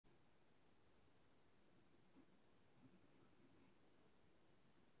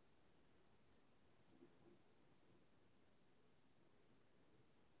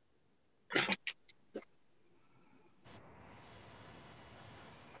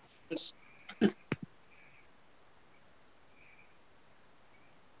Ich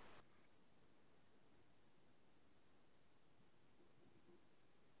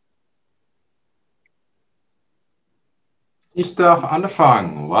darf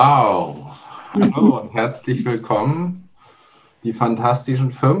anfangen. Wow. Hallo und herzlich willkommen. Die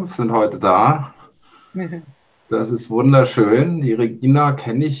fantastischen 5 sind heute da. Das ist wunderschön. Die Regina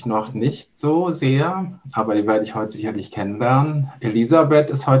kenne ich noch nicht so sehr, aber die werde ich heute sicherlich kennenlernen. Elisabeth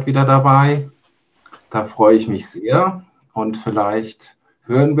ist heute wieder dabei. Da freue ich mich sehr. Und vielleicht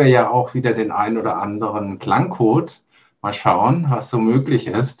hören wir ja auch wieder den ein oder anderen Klangcode. Mal schauen, was so möglich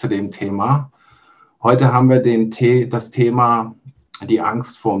ist zu dem Thema. Heute haben wir das Thema die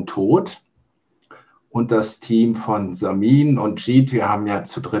Angst vorm Tod. Und das Team von Sameen und Jeet, wir haben ja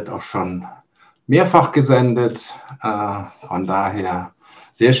zu dritt auch schon mehrfach gesendet. Von daher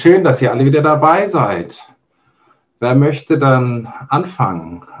sehr schön, dass ihr alle wieder dabei seid. Wer möchte dann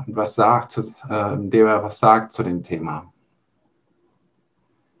anfangen und was sagt, indem er was sagt zu dem Thema?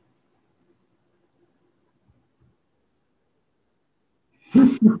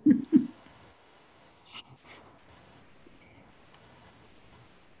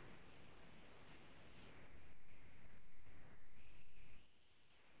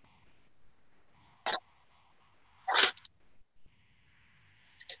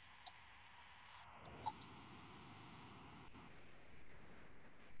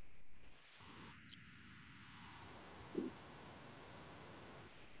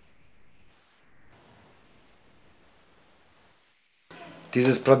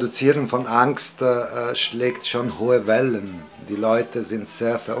 Dieses Produzieren von Angst schlägt schon hohe Wellen. Die Leute sind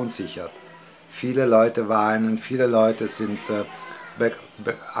sehr verunsichert. Viele Leute weinen, viele Leute sind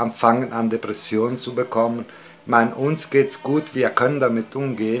fangen an Depressionen zu bekommen. Ich meine, uns geht's gut, wir können damit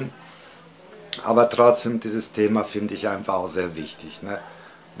umgehen, aber trotzdem dieses Thema finde ich einfach auch sehr wichtig. Ne?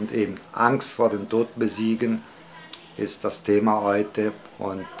 Und eben Angst vor dem Tod besiegen ist das Thema heute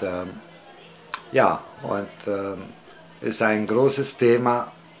und ist ein großes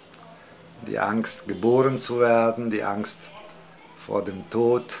Thema, die Angst, geboren zu werden, die Angst vor dem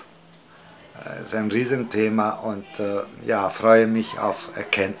Tod, ist ein Riesenthema und freue mich auf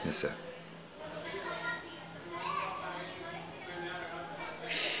Erkenntnisse.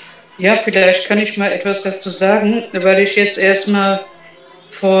 Ja, vielleicht kann ich mal etwas dazu sagen, weil ich jetzt erstmal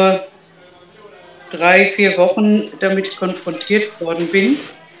vor 3, 4 Wochen damit konfrontiert worden bin.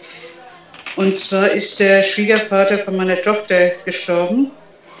 Und zwar ist der Schwiegervater von meiner Tochter gestorben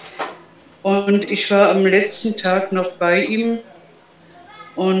und ich war am letzten Tag noch bei ihm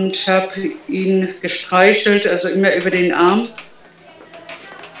und habe ihn gestreichelt, also immer über den Arm.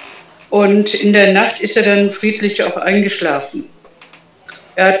 Und in der Nacht ist er dann friedlich auch eingeschlafen.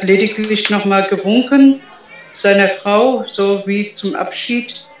 Er hat lediglich noch mal gewunken seiner Frau, so wie zum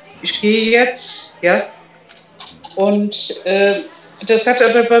Abschied, ich gehe jetzt, ja. Und das hat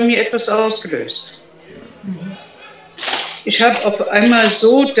aber bei mir etwas ausgelöst. Ich habe auf einmal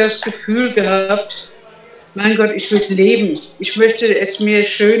so das Gefühl gehabt, mein Gott, ich will leben. Ich möchte es mir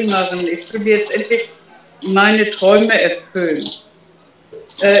schön machen. Ich will jetzt endlich meine Träume erfüllen.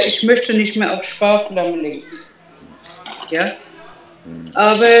 Ich möchte nicht mehr auf Sparflamme leben. Ja?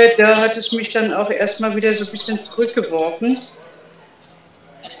 Aber da hat es mich dann auch erstmal wieder so ein bisschen zurückgeworfen.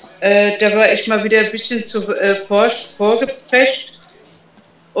 Da war ich mal wieder ein bisschen zu vorgeprescht.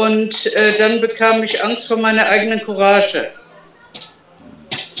 Und dann bekam ich Angst vor meiner eigenen Courage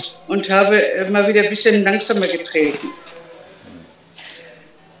und habe mal wieder ein bisschen langsamer getreten.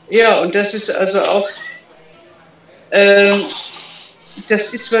 Ja, und das ist also auch,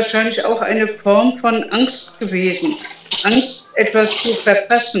 das ist wahrscheinlich auch eine Form von Angst gewesen. Angst, etwas zu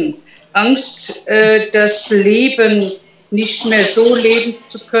verpassen. Angst, das Leben nicht mehr so leben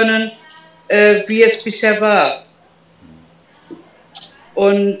zu können, wie es bisher war.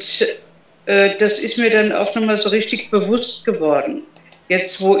 Und das ist mir dann auch nochmal so richtig bewusst geworden,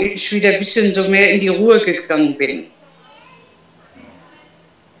 jetzt wo ich wieder ein bisschen so mehr in die Ruhe gegangen bin.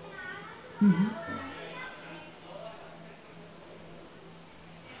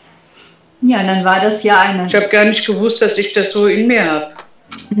 Ja, dann war das ja eine... Ich habe gar nicht gewusst, dass ich das so in mir habe.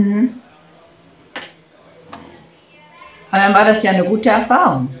 Mhm. Und dann war das ja eine gute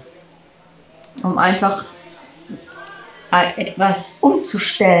Erfahrung, um einfach etwas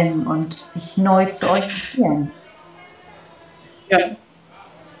umzustellen und sich neu zu orientieren. Ja.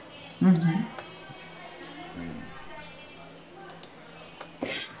 Mhm.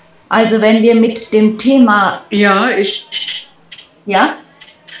 Also wenn wir mit dem Thema... Ja, ich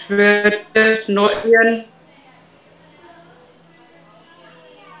werde neugierig.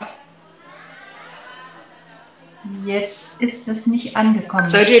 Jetzt ist es nicht angekommen.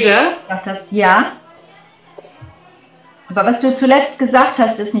 Seid ihr da? Ja. Aber was du zuletzt gesagt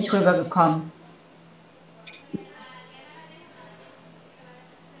hast, ist nicht rübergekommen.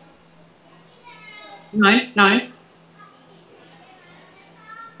 Nein, nein.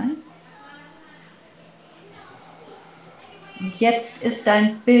 Und jetzt ist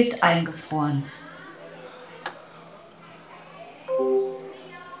dein Bild eingefroren.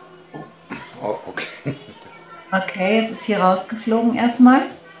 Oh, okay. Okay, jetzt ist hier rausgeflogen erstmal.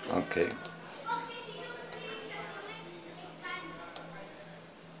 Okay.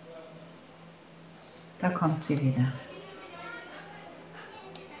 Da kommt sie wieder.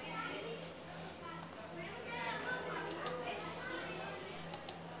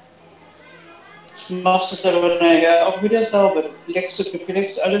 Jetzt machst du es aber nachher auch wieder sauber. Du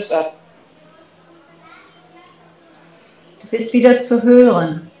legst alles ab. Du bist wieder zu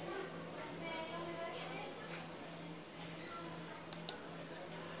hören.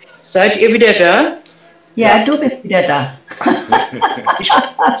 Seid ihr wieder da? Ja, du bist wieder da.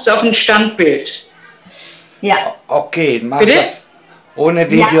 Das ist auch ein Standbild. Ja. Okay, mach Bitte? das ohne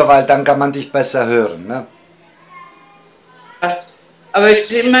Video, weil dann kann man dich besser hören. Ne? Aber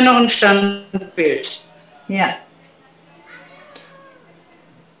jetzt ist immer noch ein Standbild. Ja.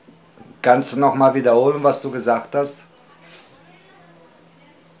 Kannst du nochmal wiederholen, was du gesagt hast?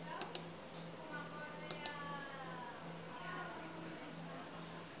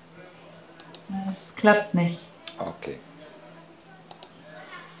 Das klappt nicht. Okay.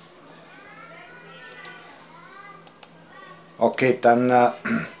 Okay, dann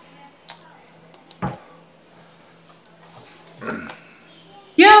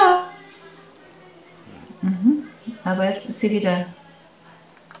Ja. Aber jetzt ist sie wieder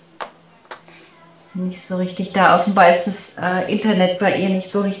nicht so richtig da. Offenbar ist das Internet bei ihr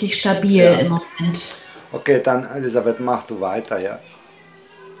nicht so richtig stabil Ja. im Moment. okay, dann Elisabeth, mach du weiter, ja.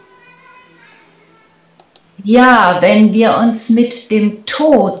 Ja, wenn wir uns mit dem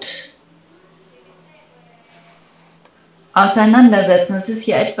Tod auseinandersetzen, das ist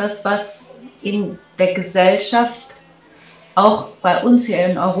ja etwas, was in der Gesellschaft, auch bei uns hier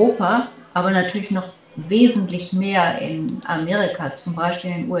in Europa, aber natürlich noch wesentlich mehr in Amerika, zum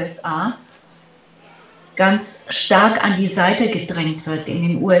Beispiel in den USA, ganz stark an die Seite gedrängt wird. In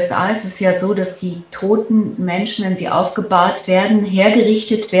den USA ist es ja so, dass die toten Menschen, wenn sie aufgebahrt werden,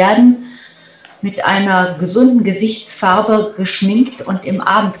 hergerichtet werden, mit einer gesunden Gesichtsfarbe geschminkt und im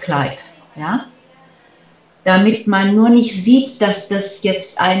Abendkleid, ja? Damit man nur nicht sieht, dass das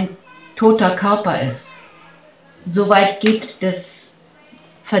jetzt ein toter Körper ist. Soweit geht das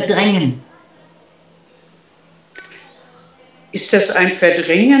Verdrängen. Ist das ein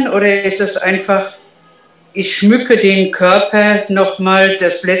Verdrängen oder ist das einfach, ich schmücke den Körper nochmal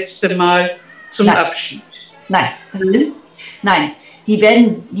das letzte Mal zum Nein. Abschied? Nein, das ist, nein. Die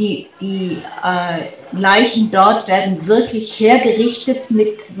Leichen dort werden wirklich hergerichtet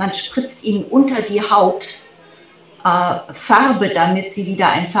man spritzt ihnen unter die Haut Farbe, damit sie wieder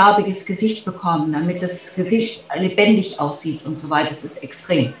ein farbiges Gesicht bekommen, damit das Gesicht lebendig aussieht und so weiter. Das ist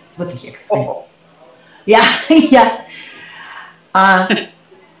extrem, das ist wirklich extrem. Oh. Ja, ja.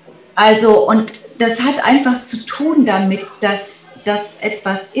 Also, und das hat einfach zu tun damit, dass das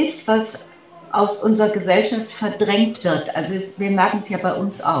etwas ist, was aus unserer Gesellschaft verdrängt wird. Also wir merken es ja bei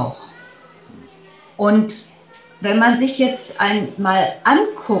uns auch. Und wenn man sich jetzt einmal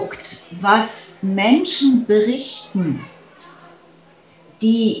anguckt, was Menschen berichten,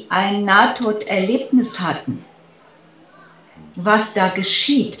 die ein Nahtoderlebnis hatten, was da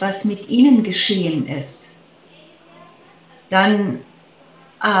geschieht, was mit ihnen geschehen ist, dann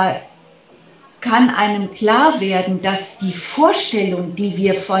kann einem klar werden, dass die Vorstellung, die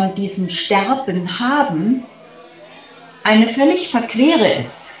wir von diesem Sterben haben, eine völlig verquere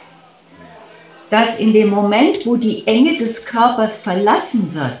ist. Dass in dem Moment, wo die Enge des Körpers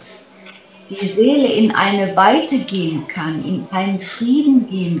verlassen wird, die Seele in eine Weite gehen kann, in einen Frieden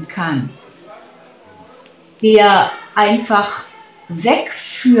gehen kann, der einfach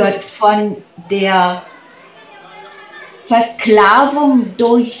wegführt von der Versklavung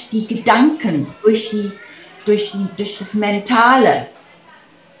durch die Gedanken, durch das Mentale.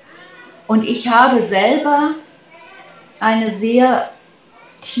 Und ich habe selber eine sehr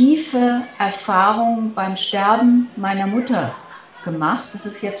tiefe Erfahrung beim Sterben meiner Mutter gemacht. Das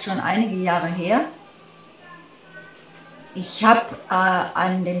ist jetzt schon einige Jahre her. Ich habe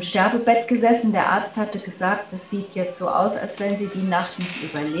an dem Sterbebett gesessen. Der Arzt hatte gesagt, das sieht jetzt so aus, als wenn sie die Nacht nicht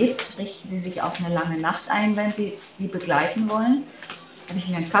überlebt. Richten Sie sich auf eine lange Nacht ein, wenn Sie sie begleiten wollen. Da habe ich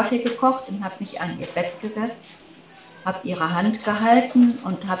mir einen Kaffee gekocht und habe mich an ihr Bett gesetzt. habe ihre Hand gehalten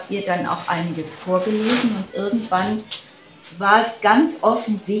und habe ihr dann auch einiges vorgelesen. Und irgendwann war es ganz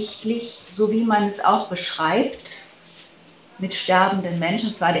offensichtlich, so wie man es auch beschreibt, mit sterbenden Menschen.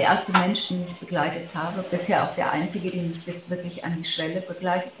 Es war der erste Mensch, den ich begleitet habe, bisher auch der einzige, den ich bis wirklich an die Schwelle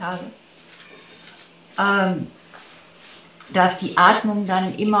begleitet habe. Dass die Atmung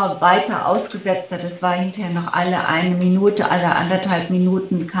dann immer weiter ausgesetzt hat. Es war hinterher noch alle 1 Minute, alle 1,5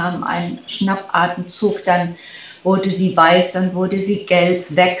 Minuten kam ein Schnappatemzug, dann wurde sie weiß, dann wurde sie gelb,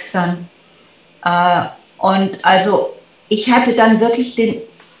 wächsern. Und also ich hatte dann wirklich den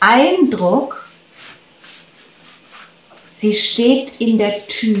Eindruck, sie steht in der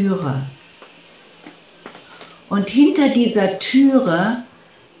Türe. Und hinter dieser Türe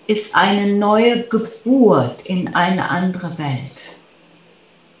ist eine neue Geburt in eine andere Welt.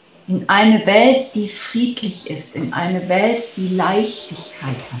 In eine Welt, die friedlich ist, in eine Welt, die Leichtigkeit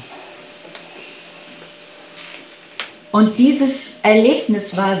hat. Und dieses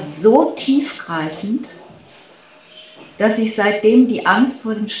Erlebnis war so tiefgreifend, dass ich seitdem die Angst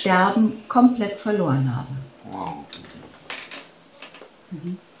vor dem Sterben komplett verloren habe. Wow.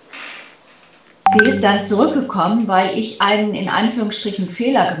 Sie ist dann zurückgekommen, weil ich einen in Anführungsstrichen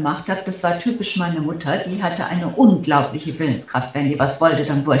Fehler gemacht habe. Das war typisch meine Mutter. Die hatte eine unglaubliche Willenskraft. Wenn die was wollte,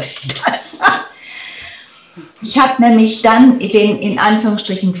 dann wollte die das. Ich habe nämlich dann den in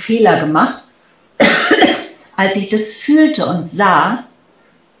Anführungsstrichen Fehler gemacht, als ich das fühlte und sah,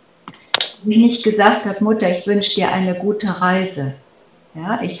 ich nicht gesagt habe, Mutter, ich wünsche dir eine gute Reise.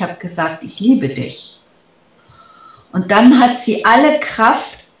 Ja, ich habe gesagt, ich liebe dich. Und dann hat sie alle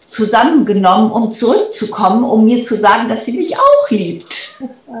Kraft zusammengenommen, um zurückzukommen, um mir zu sagen, dass sie mich auch liebt.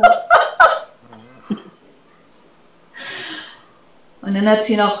 Und dann hat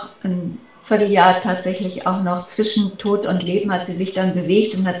sie noch ein Vierteljahr tatsächlich auch noch zwischen Tod und Leben hat sie sich dann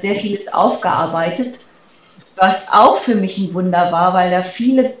bewegt und hat sehr vieles aufgearbeitet, was auch für mich ein Wunder war, weil da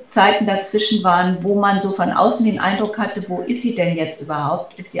viele Zeiten dazwischen waren, wo man so von außen den Eindruck hatte, wo ist sie denn jetzt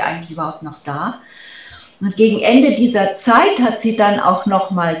überhaupt? Ist sie eigentlich überhaupt noch da? Und gegen Ende dieser Zeit hat sie dann auch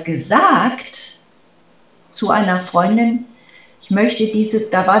noch mal gesagt zu einer Freundin, ich möchte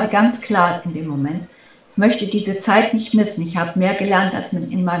da war sie ganz klar in dem Moment, ich möchte diese Zeit nicht missen. Ich habe mehr gelernt als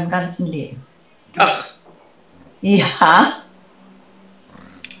in meinem ganzen Leben. Ach. Ja.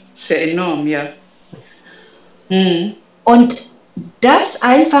 Sehr enorm, ja. Und das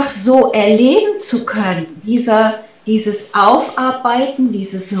einfach so erleben zu können, dieses Aufarbeiten,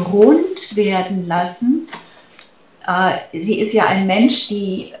 dieses Rundwerden lassen. Sie ist ja ein Mensch,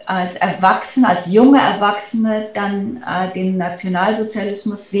 die als junge Erwachsene dann den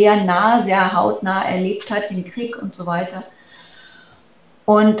Nationalsozialismus sehr nah, sehr hautnah erlebt hat, den Krieg und so weiter.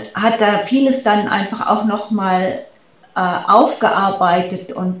 Und hat da vieles dann einfach auch nochmal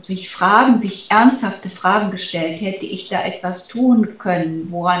aufgearbeitet und sich ernsthafte Fragen gestellt. Hätte ich da etwas tun können?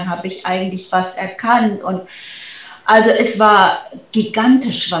 Woran habe ich eigentlich was erkannt? Und also es war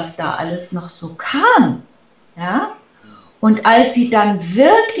gigantisch, was da alles noch so kam. Ja? Und als sie dann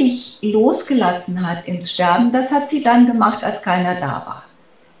wirklich losgelassen hat ins Sterben, das hat sie dann gemacht, als keiner da war.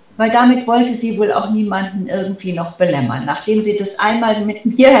 Weil damit wollte sie wohl auch niemanden irgendwie noch belämmern. Nachdem sie das einmal mit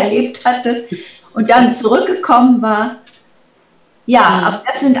mir erlebt hatte und dann zurückgekommen war. Ja, aber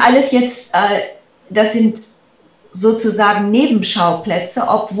das sind alles jetzt, das sind sozusagen Nebenschauplätze,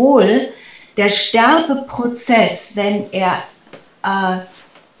 obwohl der Sterbeprozess, wenn er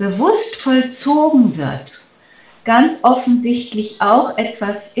bewusst vollzogen wird, ganz offensichtlich auch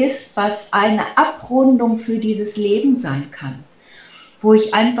etwas ist, was eine Abrundung für dieses Leben sein kann. Wo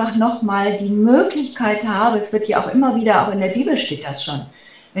ich einfach nochmal die Möglichkeit habe, es wird ja auch immer wieder, auch in der Bibel steht das schon,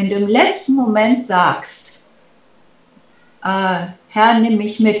 wenn du im letzten Moment sagst, Herr, nimm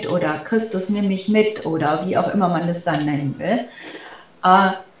mich mit oder Christus, nimm mich mit oder wie auch immer man das dann nennen will,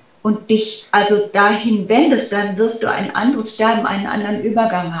 und dich also dahin wendest, dann wirst du ein anderes Sterben, einen anderen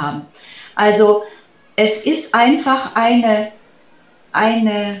Übergang haben. Also es ist einfach eine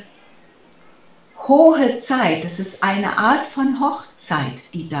hohe Zeit, es ist eine Art von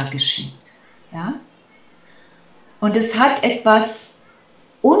Hochzeit, die da geschieht. Ja? Und es hat etwas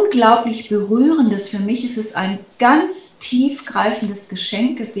unglaublich Berührendes. Für mich ist es ein ganz tiefgreifendes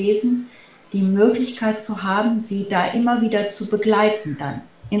Geschenk gewesen, die Möglichkeit zu haben, sie da immer wieder zu begleiten dann.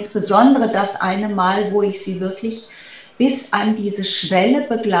 Insbesondere das eine Mal, wo ich sie wirklich bis an diese Schwelle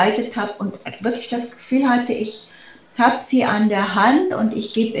begleitet habe und wirklich das Gefühl hatte, ich habe sie an der Hand und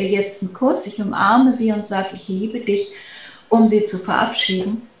ich gebe ihr jetzt einen Kuss, ich umarme sie und sage, ich liebe dich, um sie zu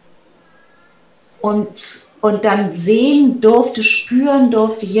verabschieden. Und dann sehen durfte, spüren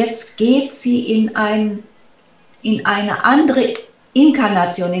durfte, jetzt geht sie in eine andere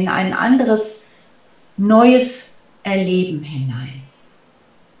Inkarnation, in ein anderes, neues Erleben hinein.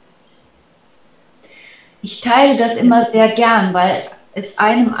 Ich teile das immer sehr gern, weil es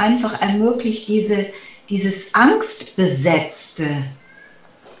einem einfach ermöglicht, dieses Angstbesetzte,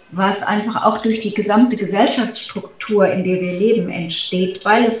 was einfach auch durch die gesamte Gesellschaftsstruktur, in der wir leben, entsteht,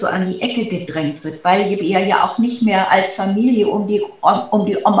 weil es so an die Ecke gedrängt wird, weil wir ja auch nicht mehr als Familie um die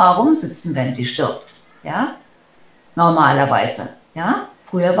Oma rumsitzen, wenn sie stirbt, ja, normalerweise, ja,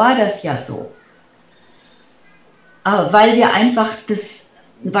 früher war das ja so, aber weil wir einfach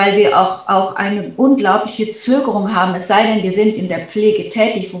weil wir auch eine unglaubliche Zögerung haben, es sei denn, wir sind in der Pflege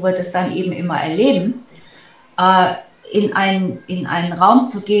tätig, wo wir das dann eben immer erleben, in einen Raum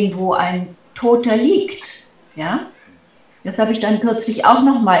zu gehen, wo ein Toter liegt. Ja? Das habe ich dann kürzlich auch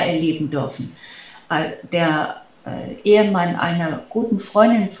noch mal erleben dürfen. Der Ehemann einer guten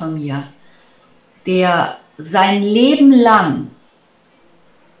Freundin von mir, der sein Leben lang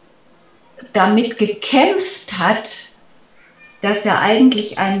damit gekämpft hat, dass er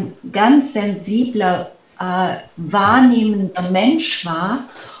eigentlich ein ganz sensibler, wahrnehmender Mensch war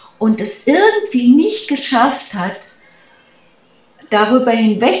und es irgendwie nicht geschafft hat, darüber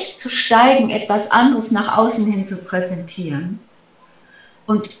hinwegzusteigen, etwas anderes nach außen hin zu präsentieren.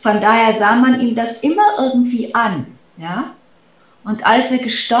 Und von daher sah man ihm das immer irgendwie an. Ja? Und als er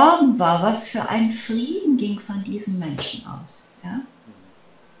gestorben war, was für ein Frieden ging von diesem Menschen aus. Ja?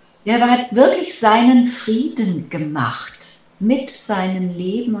 Der hat wirklich seinen Frieden gemacht mit seinem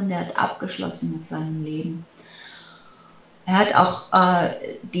Leben und er hat abgeschlossen mit seinem Leben. Er hat auch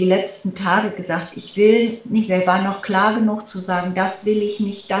die letzten Tage gesagt, ich will nicht, er war noch klar genug zu sagen, das will ich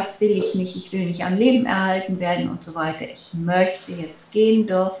nicht, ich will nicht am Leben erhalten werden und so weiter. Ich möchte jetzt gehen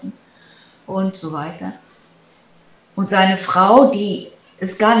dürfen und so weiter. Und seine Frau, die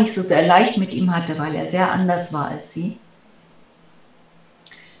es gar nicht so sehr leicht mit ihm hatte, weil er sehr anders war als sie,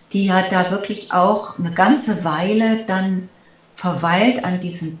 die hat da wirklich auch eine ganze Weile dann verweilt an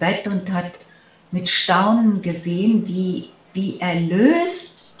diesem Bett und hat mit Staunen gesehen, wie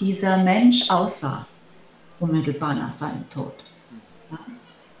erlöst dieser Mensch aussah, unmittelbar nach seinem Tod. Ja.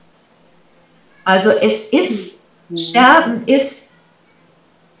 Also Sterben ist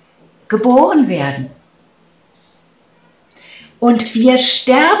geboren werden. Und wir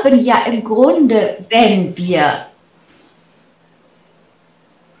sterben ja im Grunde, wenn wir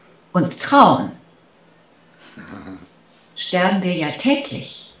uns trauen, sterben wir ja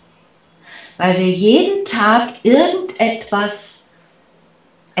täglich. Weil wir jeden Tag irgendetwas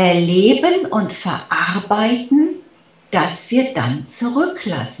erleben und verarbeiten, das wir dann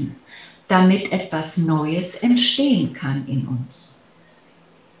zurücklassen, damit etwas Neues entstehen kann in uns.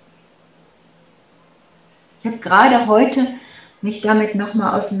 Ich habe gerade heute mich damit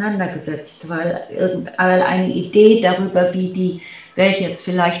nochmal auseinandergesetzt, weil eine Idee darüber, wie die Welt jetzt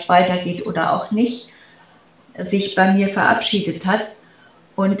vielleicht weitergeht oder auch nicht, sich bei mir verabschiedet hat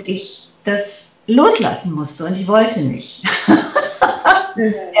und ich das loslassen musste und ich wollte nicht.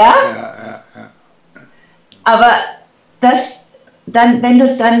 Ja? Aber wenn du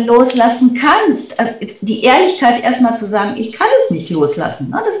es dann loslassen kannst, die Ehrlichkeit erstmal zu sagen, ich kann es nicht loslassen,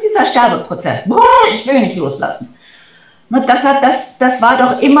 ne? Das ist dieser Sterbeprozess. Ich will nicht loslassen. Und das war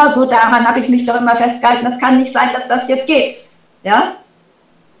doch immer so, daran habe ich mich doch immer festgehalten, das kann nicht sein, dass das jetzt geht. Ja?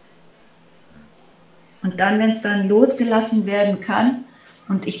 Und dann, wenn es dann losgelassen werden kann,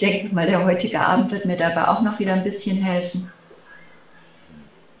 und ich denke mal, der heutige Abend wird mir dabei auch noch wieder ein bisschen helfen,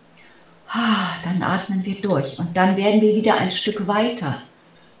 dann atmen wir durch und dann werden wir wieder ein Stück weiter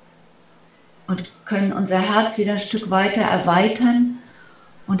und können unser Herz wieder ein Stück weiter erweitern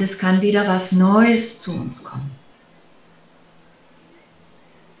und es kann wieder was Neues zu uns kommen.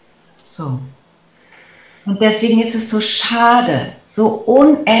 So. Und deswegen ist es so schade, so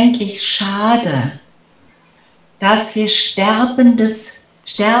unendlich schade, dass wir sterbende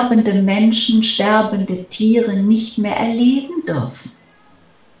Menschen, sterbende Tiere nicht mehr erleben dürfen.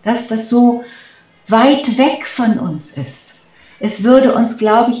 Dass das so weit weg von uns ist. Es würde uns,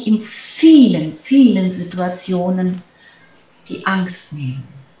 glaube ich, in vielen, vielen Situationen die Angst nehmen.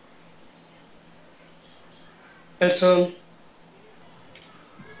 Also,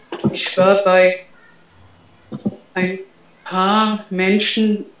 ich war bei ein paar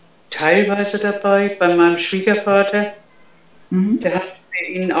Menschen teilweise dabei, bei meinem Schwiegervater. Der hat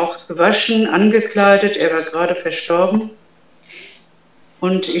ihn auch gewaschen, angekleidet, er war gerade verstorben.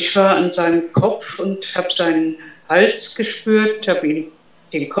 Und ich war an seinem Kopf und habe seinen Hals gespürt, habe ihm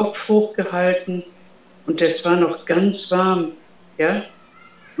den Kopf hochgehalten und das war noch ganz warm. Ja?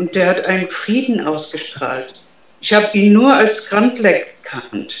 Und der hat einen Frieden ausgestrahlt. Ich habe ihn nur als Grandler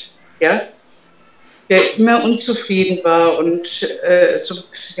gekannt, ja? Der immer unzufrieden war und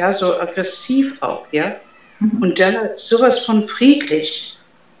so aggressiv auch. Ja? Und da sowas von friedlich.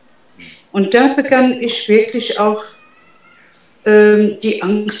 Und da begann ich wirklich auch die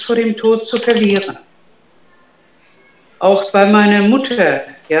Angst vor dem Tod zu verlieren. Auch bei meiner Mutter,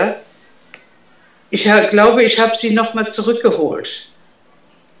 ja. Ich glaube, ich habe sie nochmal zurückgeholt.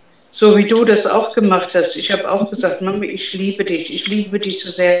 So wie du das auch gemacht hast. Ich habe auch gesagt, Mami, ich liebe dich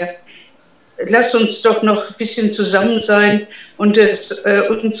so sehr. Lass uns doch noch ein bisschen zusammen sein und es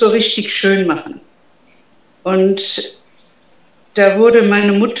uns so richtig schön machen. Und da wurde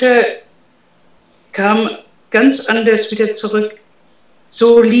meine Mutter, kam ganz anders wieder zurück,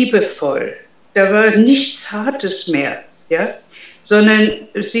 so liebevoll. Da war nichts Hartes mehr, ja, sondern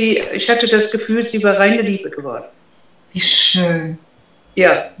ich hatte das Gefühl, sie war reine Liebe geworden. Wie schön.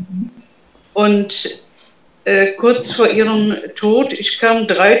 Ja, und kurz vor ihrem Tod, ich kam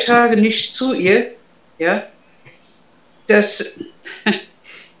 3 Tage nicht zu ihr, ja, das,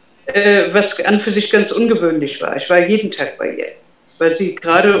 was an für sich ganz ungewöhnlich war. Ich war jeden Tag bei ihr, weil sie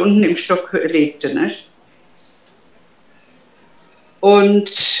gerade unten im Stock lebte, nicht?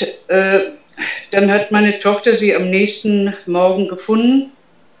 Und dann hat meine Tochter sie am nächsten Morgen gefunden.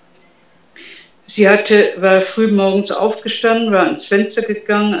 Sie war früh morgens aufgestanden, war ans Fenster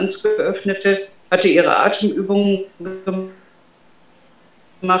gegangen, ans geöffnete, hatte ihre Atemübungen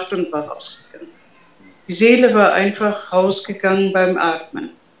gemacht und war rausgegangen. Die Seele war einfach rausgegangen beim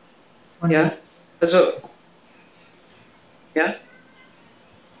Atmen. Ja, also, ja.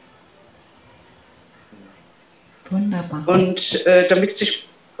 Wunderbar. Und damit sie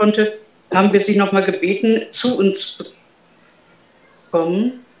konnte, haben wir sie nochmal gebeten, zu uns zu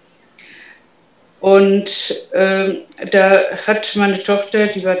kommen. Und da hat meine Tochter,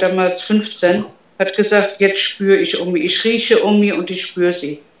 die war damals 15, hat gesagt, jetzt spüre ich Omi, ich rieche Omi und ich spüre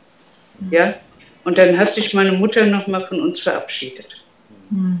sie. Ja? Und dann hat sich meine Mutter nochmal von uns verabschiedet.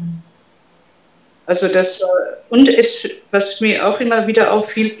 Also das war, und was mir auch immer wieder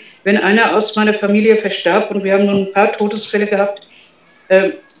auffiel, wenn einer aus meiner Familie verstarb, und wir haben nun ein paar Todesfälle gehabt,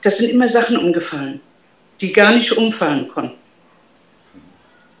 das sind immer Sachen umgefallen, die gar nicht umfallen konnten.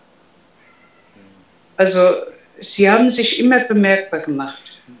 Also sie haben sich immer bemerkbar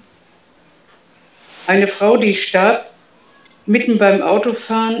gemacht. Eine Frau, die starb, mitten beim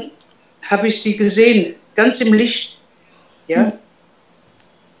Autofahren, habe ich sie gesehen, ganz im Licht. Ja?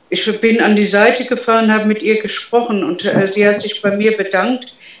 Ich bin an die Seite gefahren, habe mit ihr gesprochen und sie hat sich bei mir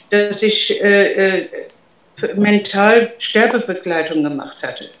bedankt, dass ich mental Sterbebegleitung gemacht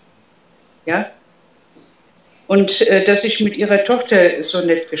hatte. Ja? Und dass ich mit ihrer Tochter so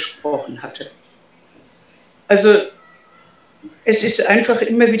nett gesprochen hatte. Also es ist einfach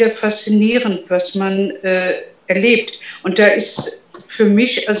immer wieder faszinierend, was man erlebt. Und da ist für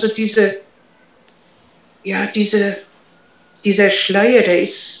mich also dieser Schleier, der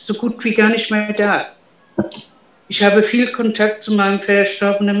ist so gut wie gar nicht mehr da. Ich habe viel Kontakt zu meinem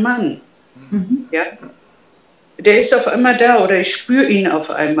verstorbenen Mann. Ja? Der ist auf einmal da oder ich spüre ihn auf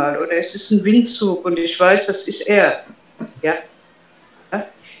einmal oder es ist ein Windzug und ich weiß, das ist er. Ja? Ja?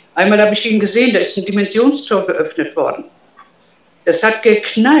 Einmal habe ich ihn gesehen, da ist ein Dimensionstor geöffnet worden. Das hat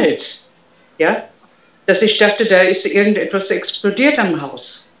geknallt, ja? Dass ich dachte, da ist irgendetwas explodiert am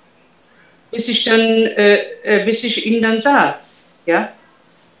Haus. Bis ich ihn dann sah, ja?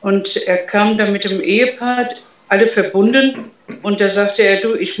 Und er kam dann mit dem Ehepaar, alle verbunden, und da sagte er,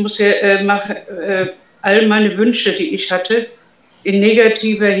 du, ich muss ja all meine Wünsche, die ich hatte, in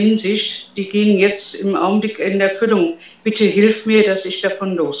negativer Hinsicht, die gehen jetzt im Augenblick in Erfüllung. Bitte hilf mir, dass ich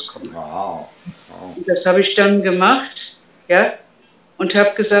davon loskomme. Wow. Und das habe ich dann gemacht, ja, und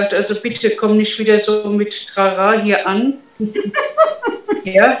habe gesagt, also bitte komm nicht wieder so mit Trara hier an.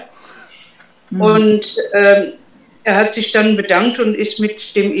 Ja. Und er hat sich dann bedankt und ist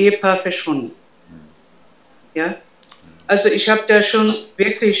mit dem Ehepaar verschwunden. Ja. Also ich habe da schon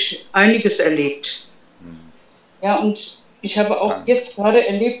wirklich einiges erlebt. Ja, und ich habe auch jetzt gerade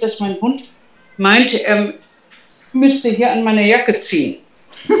erlebt, dass mein Hund meinte, er müsste hier an meiner Jacke ziehen.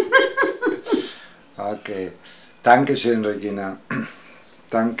 Okay, danke schön, Regina.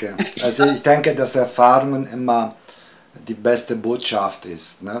 Danke. Also ich denke, dass Erfahrungen immer die beste Botschaft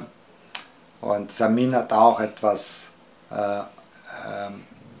ist. Ne? Und Sameen hat auch etwas,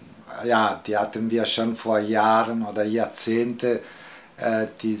 ja, die hatten wir schon vor Jahren oder Jahrzehnten,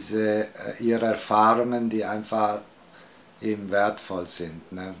 ihre Erfahrungen, die einfach eben wertvoll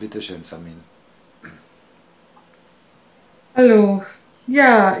sind. Ne? Bitte schön, Sameen. Hallo.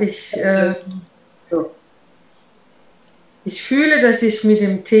 Ja, ich fühle, dass ich mit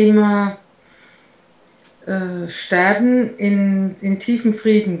dem Thema Sterben in tiefem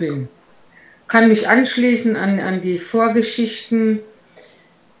Frieden bin. Kann mich anschließen an die Vorgeschichten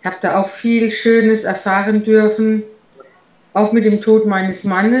habe da auch viel Schönes erfahren dürfen, auch mit dem Tod meines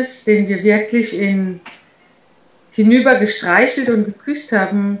Mannes, den wir wirklich hinüber gestreichelt und geküsst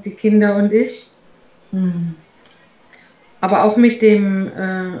haben, die Kinder und ich. Mhm. Aber auch mit dem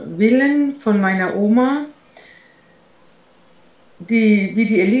Willen von meiner Oma, wie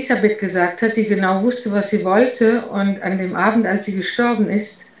die Elisabeth gesagt hat, die genau wusste, was sie wollte. Und an dem Abend, als sie gestorben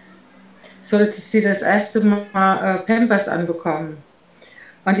ist, sollte sie das erste Mal Pampers anbekommen.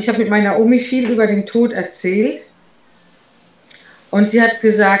 Und ich habe mit meiner Omi viel über den Tod erzählt. Und sie hat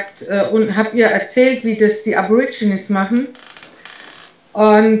gesagt, und habe ihr erzählt, wie das die Aborigines machen.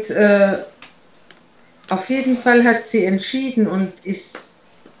 Und auf jeden Fall hat sie entschieden und ist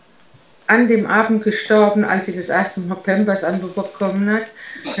an dem Abend gestorben, als sie das erste Mal Pampers anbekommen hat.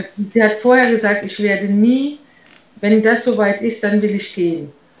 Sie hat vorher gesagt, ich werde nie, wenn das soweit ist, dann will ich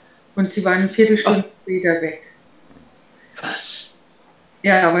gehen. Und sie war eine Viertelstunde später weg. Was?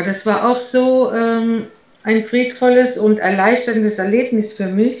 Ja, aber das war auch so ein friedvolles und erleichterndes Erlebnis für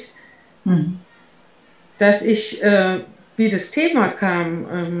mich, dass ich, wie das Thema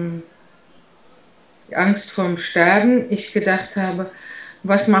kam, die Angst vorm Sterben, ich gedacht habe,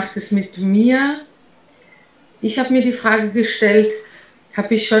 was macht es mit mir? Ich habe mir die Frage gestellt,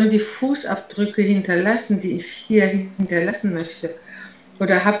 habe ich schon die Fußabdrücke hinterlassen, die ich hier hinterlassen möchte?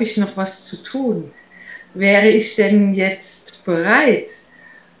 Oder habe ich noch was zu tun? Wäre ich denn jetzt bereit?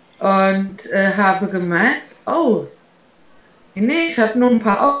 Und habe gemerkt, oh, nee, ich habe noch ein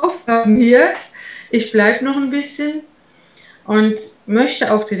paar Aufgaben hier. Ich bleibe noch ein bisschen und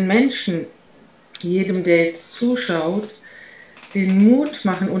möchte auch den Menschen, jedem, der jetzt zuschaut, den Mut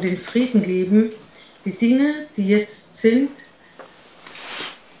machen und den Frieden geben, die Dinge, die jetzt sind,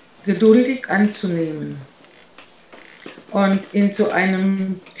 geduldig anzunehmen. Und in so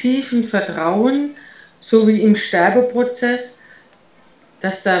einem tiefen Vertrauen, so wie im Sterbeprozess,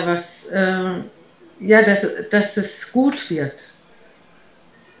 dass da was, dass es gut wird.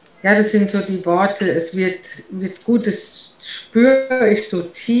 Ja, das sind so die Worte, es wird gut, das spüre ich so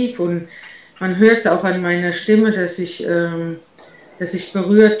tief und man hört es auch an meiner Stimme, dass ich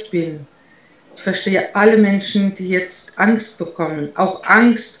berührt bin. Ich verstehe alle Menschen, die jetzt Angst bekommen, auch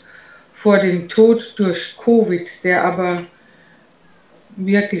Angst vor dem Tod durch Covid, der aber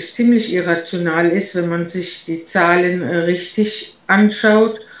wirklich ziemlich irrational ist, wenn man sich die Zahlen richtig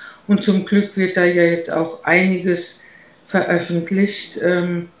anschaut. Und zum Glück wird da ja jetzt auch einiges veröffentlicht,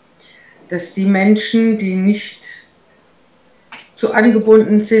 dass die Menschen, die nicht so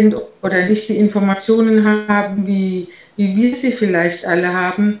angebunden sind oder nicht die Informationen haben, wie wir sie vielleicht alle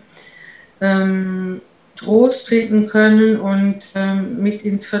haben, Trost finden können und mit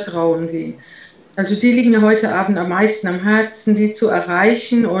ins Vertrauen gehen. Also die liegen mir heute Abend am meisten am Herzen, die zu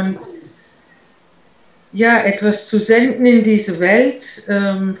erreichen und ja, etwas zu senden in diese Welt,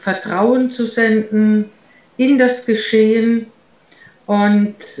 Vertrauen zu senden in das Geschehen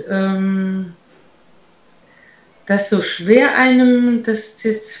und dass so schwer einem das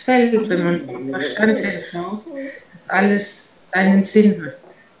jetzt fällt, wenn man vom Verstand her schaut, dass alles einen Sinn hat.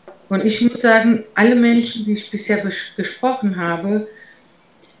 Und ich muss sagen, alle Menschen, die ich bisher gesprochen habe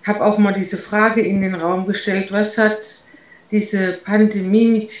auch mal diese Frage in den Raum gestellt, was hat diese Pandemie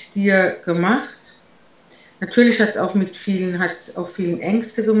mit dir gemacht? Natürlich hat es auch vielen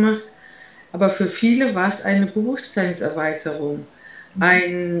Ängste gemacht, aber für viele war es eine Bewusstseinserweiterung,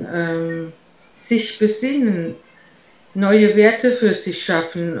 ein sich besinnen, neue Werte für sich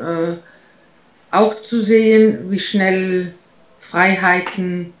schaffen, auch zu sehen, wie schnell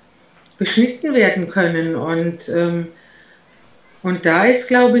Freiheiten beschnitten werden können. Und da ist,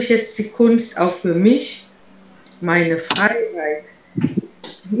 glaube ich, jetzt die Kunst auch für mich, meine Freiheit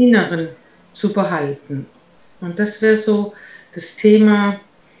im Inneren zu behalten. Und das wäre so das Thema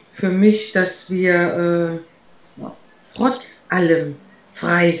für mich, dass wir trotz allem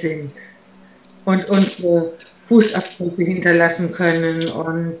frei sind und unsere Fußabdrücke hinterlassen können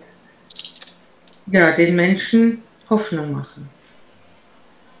und ja, den Menschen Hoffnung machen.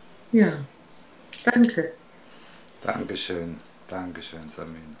 Ja, danke. Dankeschön, Dankeschön,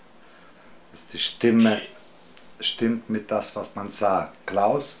 Sameen. Die Stimme stimmt mit das, was man sagt.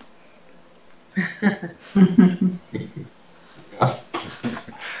 Klaus? Ja.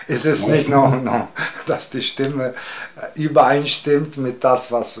 Ist es nicht noch, dass die Stimme übereinstimmt mit das,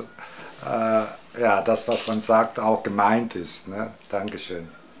 was man sagt, auch gemeint ist? Ne? Dankeschön.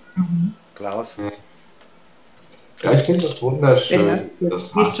 Klaus? Ja, ich finde das wunderschön.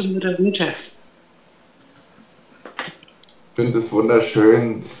 Jetzt bist du mit der Mutter. Ich finde es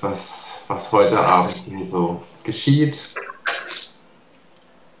wunderschön, was heute Abend hier so geschieht.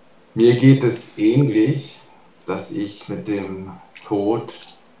 Mir geht es ähnlich, dass ich mit dem Tod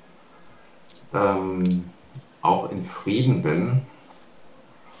auch in Frieden bin.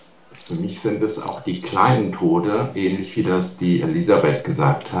 Für mich sind es auch die kleinen Tode, ähnlich wie das die Elisabeth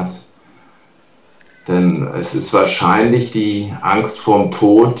gesagt hat. Denn es ist wahrscheinlich die Angst vorm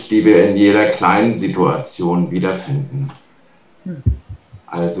Tod, die wir in jeder kleinen Situation wiederfinden.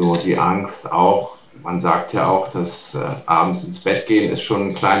 Also die Angst auch, man sagt ja auch, dass abends ins Bett gehen ist schon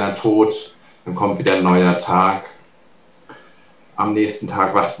ein kleiner Tod, dann kommt wieder ein neuer Tag. Am nächsten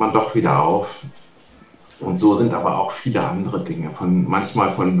Tag wacht man doch wieder auf. Und so sind aber auch viele andere Dinge,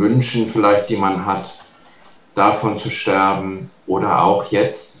 manchmal von Wünschen vielleicht, die man hat, davon zu sterben oder auch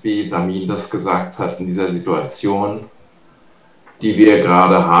jetzt, wie Sameen das gesagt hat, in dieser Situation, die wir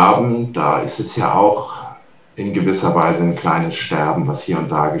gerade haben, da ist es ja auch in gewisser Weise ein kleines Sterben, was hier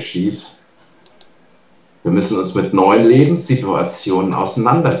und da geschieht. Wir müssen uns mit neuen Lebenssituationen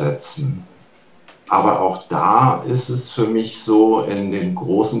auseinandersetzen. Aber auch da ist es für mich so in dem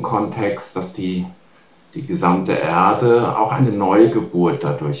großen Kontext, dass die gesamte Erde auch eine Neugeburt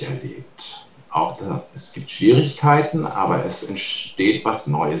dadurch erlebt. Auch es gibt Schwierigkeiten, aber es entsteht was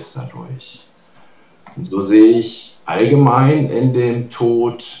Neues dadurch. Und so sehe ich allgemein in dem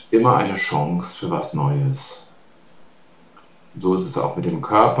Tod immer eine Chance für was Neues. So ist es auch mit dem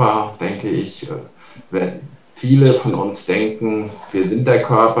Körper, denke ich. Viele von uns denken, wir sind der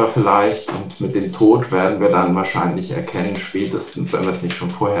Körper vielleicht, und mit dem Tod werden wir dann wahrscheinlich erkennen, spätestens, wenn wir es nicht schon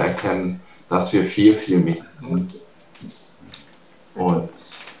vorher erkennen, dass wir viel, viel mehr sind. Und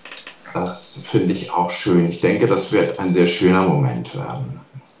das finde ich auch schön. Ich denke, das wird ein sehr schöner Moment werden.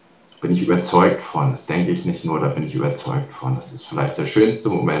 Da bin ich überzeugt von. Das denke ich nicht nur, da bin ich überzeugt von. Das ist vielleicht der schönste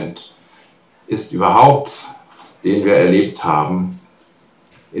Moment, ist überhaupt, den wir erlebt haben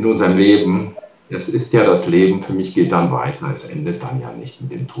in unserem Leben. Es ist ja das Leben, für mich geht dann weiter. Es endet dann ja nicht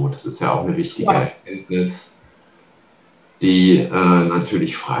mit dem Tod. Das ist ja auch eine wichtige Erkenntnis, die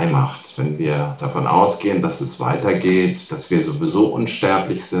natürlich frei macht, wenn wir davon ausgehen, dass es weitergeht, dass wir sowieso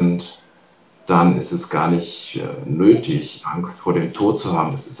unsterblich sind, dann ist es gar nicht nötig, Angst vor dem Tod zu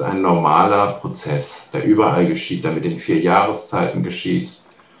haben. Das ist ein normaler Prozess, der überall geschieht, der mit den 4 Jahreszeiten geschieht.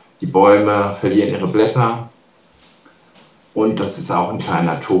 Die Bäume verlieren ihre Blätter und das ist auch ein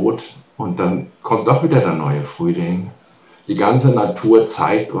kleiner Tod und dann kommt doch wieder der neue Frühling. Die ganze Natur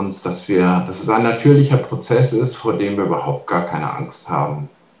zeigt uns, dass es ein natürlicher Prozess ist, vor dem wir überhaupt gar keine Angst haben,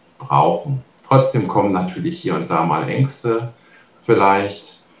 brauchen. Trotzdem kommen natürlich hier und da mal Ängste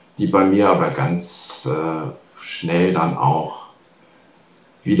vielleicht, die bei mir aber ganz schnell dann auch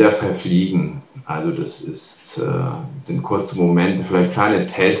wieder verfliegen. Also das sind kurze Momente, vielleicht kleine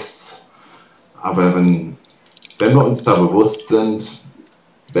Tests, aber wenn wir uns da bewusst sind,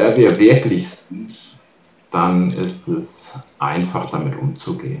 wer wir wirklich sind, dann ist es einfach, damit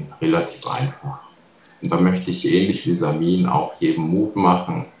umzugehen, relativ einfach. Und da möchte ich ähnlich wie Sameen auch jedem Mut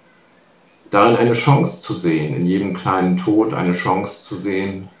machen, darin eine Chance zu sehen, in jedem kleinen Tod eine Chance zu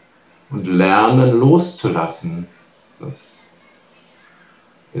sehen und lernen loszulassen. Das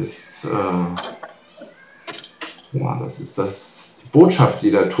ist, die Botschaft,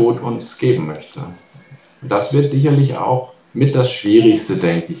 die der Tod uns geben möchte. Und das wird sicherlich auch mit das Schwierigste,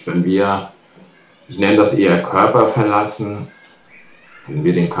 denke ich, wenn wir, ich nenne das eher Körper verlassen, wenn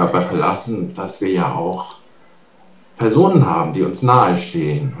wir den Körper verlassen, dass wir ja auch Personen haben, die uns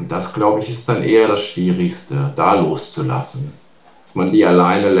nahestehen. Und das, glaube ich, ist dann eher das Schwierigste, da loszulassen. Dass man die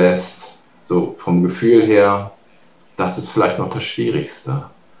alleine lässt, so vom Gefühl her, das ist vielleicht noch das Schwierigste.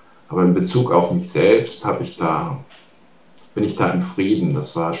 Aber in Bezug auf mich selbst bin ich da im Frieden.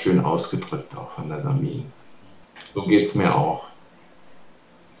 Das war schön ausgedrückt auch von der Sameen. So geht es mir auch.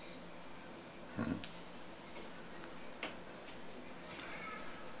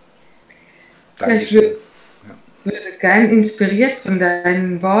 Ich würde gern inspiriert von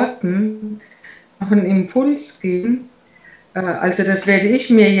deinen Worten noch einen Impuls geben. Also das werde ich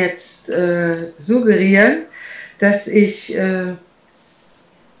mir jetzt suggerieren, dass ich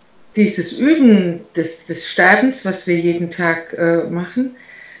dieses Üben des Sterbens, was wir jeden Tag machen,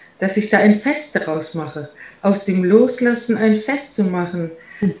 dass ich da ein Fest daraus mache. Aus dem Loslassen ein Fest zu machen,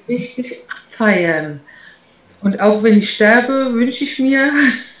 richtig abfeiern. Und auch wenn ich sterbe, wünsche ich mir,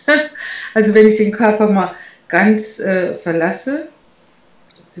 also wenn ich den Körper mal ganz verlasse,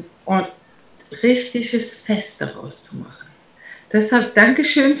 und richtiges Fest daraus zu machen. Deshalb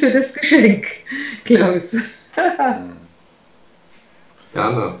Dankeschön für das Geschenk, Klaus.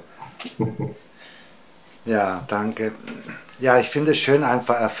 Gerne. Ja, danke. Ja, ich finde es schön,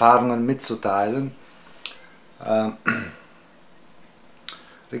 einfach Erfahrungen mitzuteilen.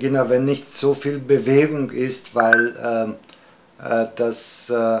 Regina, wenn nicht so viel Bewegung ist, weil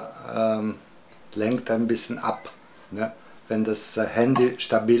das lenkt ein bisschen ab, ne? Wenn das Handy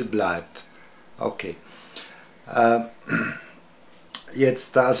stabil bleibt. Okay.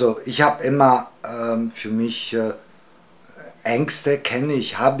 Jetzt, also ich habe immer für mich Ängste kenne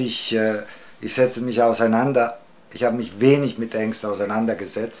ich, ich setze mich auseinander, ich habe mich wenig mit Ängsten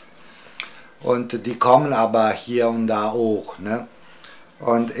auseinandergesetzt und die kommen aber hier und da hoch, ne?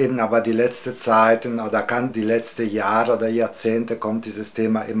 Und eben aber die letzte Zeiten oder die letzten Jahre oder Jahrzehnte kommt dieses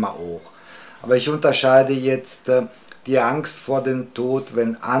Thema immer hoch. Aber ich unterscheide jetzt die Angst vor dem Tod,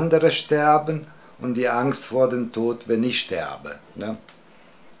 wenn andere sterben, und die Angst vor dem Tod, wenn ich sterbe, ne?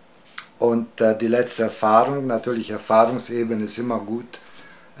 Und die letzte Erfahrung, natürlich Erfahrungsebene ist immer gut,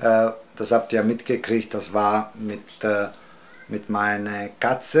 das habt ihr mitgekriegt, das war mit meiner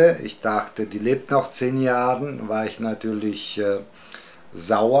Katze. Ich dachte, die lebt noch 10 Jahre, war ich natürlich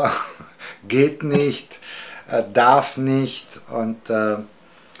sauer, geht nicht, darf nicht und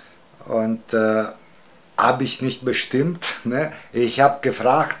habe ich nicht bestimmt. Ne? Ich habe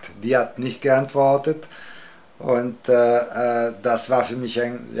gefragt, die hat nicht geantwortet. Und das war für mich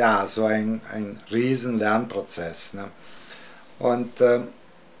so ein riesen Lernprozess. Ne? Und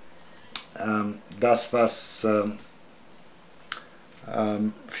das, was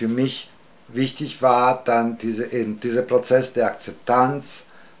für mich wichtig war, dann dieser Prozess der Akzeptanz,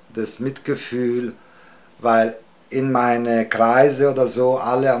 des Mitgefühl, weil in meine Kreise oder so,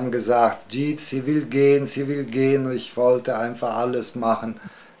 alle haben gesagt, Jeet, sie will gehen, und ich wollte einfach alles machen,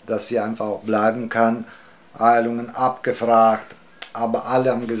 dass sie einfach auch bleiben kann. Heilungen abgefragt, aber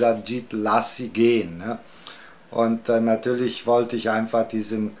alle haben gesagt, Jeet, lass sie gehen. Ne? Und natürlich wollte ich einfach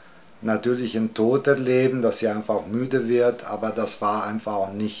diesen natürlichen Tod erleben, dass sie einfach müde wird, aber das war einfach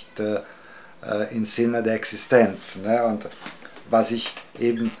auch nicht im Sinne der Existenz. Ne? Und was ich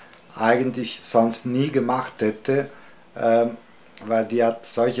eben eigentlich sonst nie gemacht hätte, weil die hat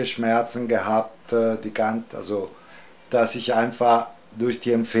solche Schmerzen gehabt, dass ich einfach durch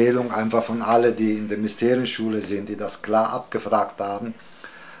die Empfehlung einfach von allen, die in der Mysterienschule sind, die das klar abgefragt haben,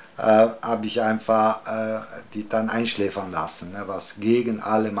 habe ich einfach die dann einschläfern lassen, ne, was gegen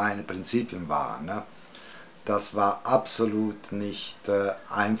alle meine Prinzipien war. Ne. Das war absolut nicht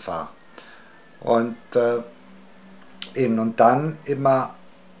einfach. Und und dann immer,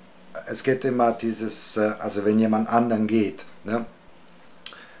 es geht immer dieses, also wenn jemand anderen geht, ne,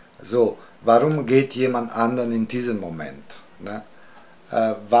 so, warum geht jemand anderen in diesem Moment? Ne?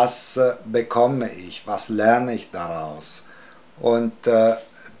 Was bekomme ich, was lerne ich daraus? Und da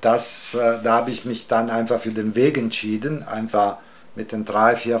habe ich mich dann einfach für den Weg entschieden, einfach mit den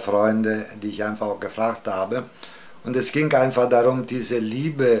 3, 4 Freunden, die ich einfach auch gefragt habe. Und es ging einfach darum, diese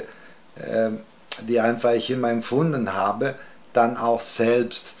Liebe, die einfach ich immer empfunden habe, dann auch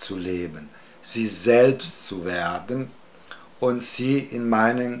selbst zu leben, sie selbst zu werden und sie in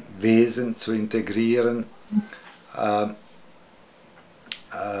meinem Wesen zu integrieren,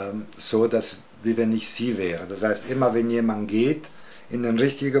 so dass, wie wenn ich sie wäre. Das heißt, immer wenn jemand geht, in den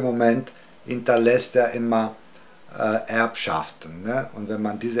richtigen Moment hinterlässt er immer Erbschaften. Ne? Und wenn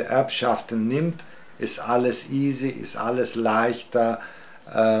man diese Erbschaften nimmt, ist alles easy, ist alles leichter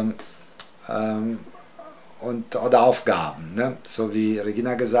oder Aufgaben. Ne? So wie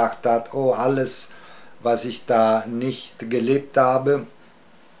Regina gesagt hat, oh, alles, was ich da nicht gelebt habe,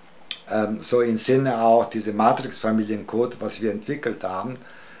 so im Sinne auch diese Matrix-Familiencode, was wir entwickelt haben,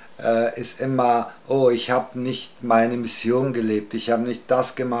 ist immer, oh, ich habe nicht meine Mission gelebt, ich habe nicht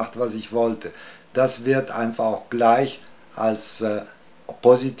das gemacht, was ich wollte. Das wird einfach auch gleich als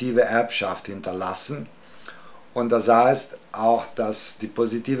positive Erbschaft hinterlassen. Und das heißt auch, dass die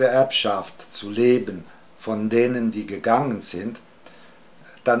positive Erbschaft zu leben von denen, die gegangen sind,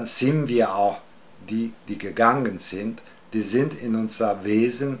 dann sind wir auch die, die gegangen sind, die sind in unser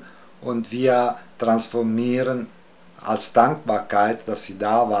Wesen und wir transformieren als Dankbarkeit, dass sie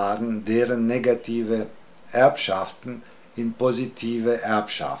da waren, deren negative Erbschaften in positive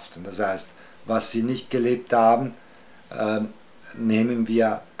Erbschaften. Das heißt, was sie nicht gelebt haben, nehmen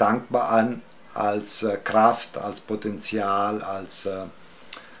wir dankbar an als Kraft, als Potenzial,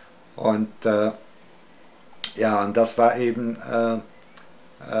 und das war eben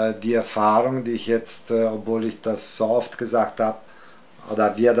die Erfahrung, die ich jetzt, obwohl ich das so oft gesagt habe,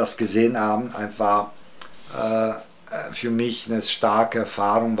 oder wir das gesehen haben, einfach für mich eine starke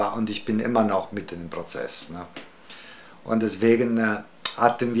Erfahrung war, und ich bin immer noch mitten im Prozess. Ne? Und deswegen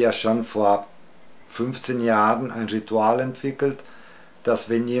hatten wir schon vor 15 Jahren ein Ritual entwickelt, dass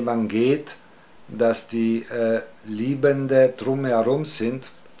wenn jemand geht, dass die Liebende drumherum sind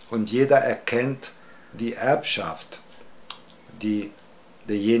und jeder erkennt die Erbschaft, die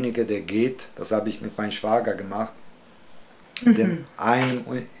derjenige, der geht, das habe ich mit meinem Schwager gemacht, dem einen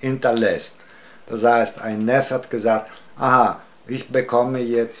hinterlässt. Das heißt, ein Neffe hat gesagt, aha, ich bekomme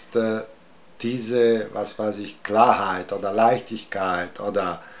jetzt diese, was weiß ich, Klarheit oder Leichtigkeit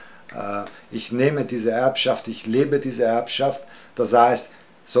oder ich nehme diese Erbschaft, ich lebe diese Erbschaft, das heißt,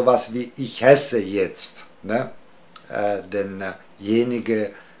 sowas wie ich esse jetzt, ne?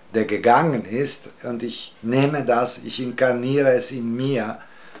 Denjenige, der gegangen ist, und ich nehme das, ich inkarniere es in mir,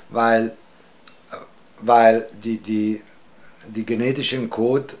 weil die genetischen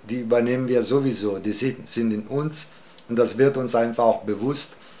Code, die übernehmen wir sowieso, die sind in uns, und das wird uns einfach auch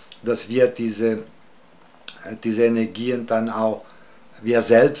bewusst, dass wir diese Energien dann auch wir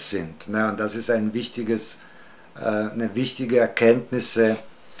selbst sind. Ne? Und das ist eine wichtige Erkenntnis,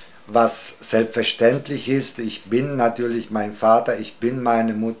 was selbstverständlich ist. Ich bin natürlich mein Vater, ich bin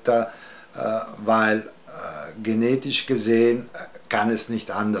meine Mutter, weil genetisch gesehen kann es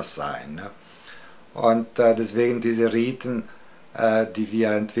nicht anders sein. Ne? Und deswegen diese Riten, die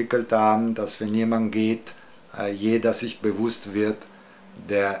wir entwickelt haben, dass wenn jemand geht, jeder sich bewusst wird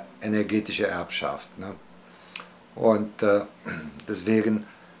der energetischen Erbschaft. Ne? Und deswegen,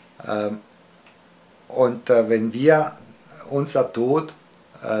 wenn wir unser Tod,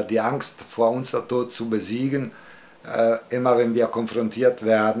 die Angst vor unser Tod zu besiegen, immer wenn wir konfrontiert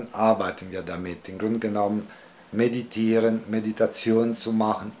werden, arbeiten wir damit. Im Grunde genommen meditieren, Meditation zu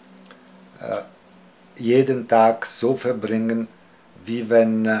machen, jeden Tag so verbringen, wie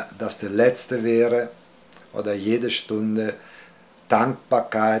wenn das der letzte wäre, oder jede Stunde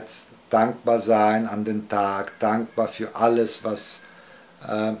Dankbarkeit, dankbar sein an den Tag, dankbar für alles, was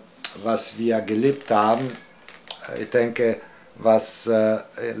wir gelebt haben. Ich denke, was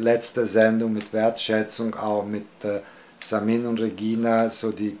letzte Sendung mit Wertschätzung, auch mit Sameen und Regina,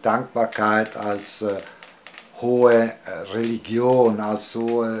 so die Dankbarkeit als hohe Religion, als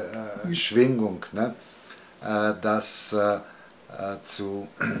hohe Schwingung, ne? Das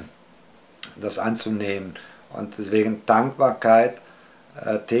anzunehmen. Und deswegen Dankbarkeit,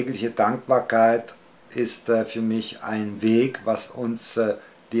 tägliche Dankbarkeit ist für mich ein Weg, was uns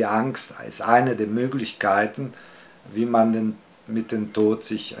die Angst ist eine der Möglichkeiten, wie man mit dem Tod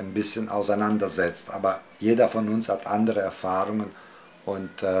sich ein bisschen auseinandersetzt. Aber jeder von uns hat andere Erfahrungen, und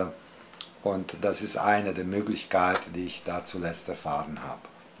das ist eine der Möglichkeiten, die ich da zuletzt erfahren habe.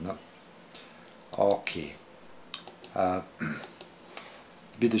 Ne? Okay.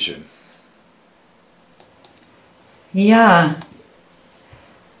 Bitteschön. Ja.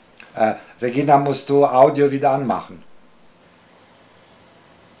 Regina, musst du Audio wieder anmachen?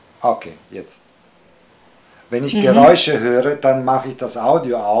 Okay, jetzt. Wenn ich Geräusche höre, dann mache ich das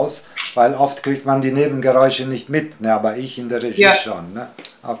Audio aus, weil oft kriegt man die Nebengeräusche nicht mit, ne? Aber ich in der Regie schon. Ne?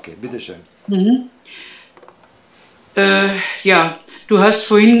 Okay, bitteschön. Ja, du hast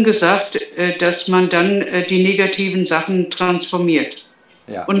vorhin gesagt, dass man dann die negativen Sachen transformiert.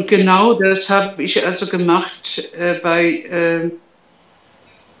 Ja. Und genau das habe ich also gemacht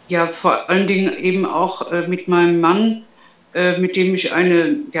vor allen Dingen eben auch mit meinem Mann, mit dem ich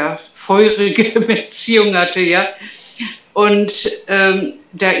eine feurige Beziehung hatte, ja. Und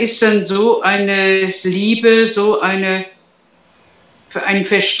da ist dann so eine Liebe, so ein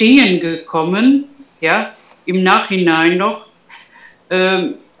Verstehen gekommen, ja, im Nachhinein noch.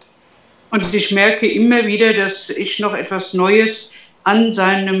 Und ich merke immer wieder, dass ich noch etwas Neues an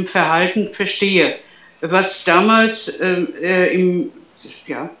seinem Verhalten verstehe. Was damals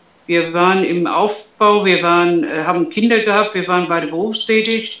wir waren im Aufbau, wir haben Kinder gehabt, wir waren beide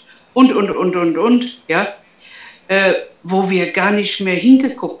berufstätig und, ja, wo wir gar nicht mehr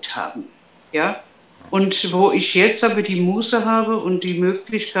hingeguckt haben, ja. Und wo ich jetzt aber die Muße habe und die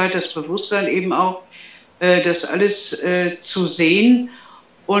Möglichkeit, das Bewusstsein eben auch, das alles zu sehen.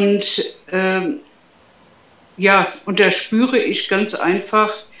 Und und da spüre ich ganz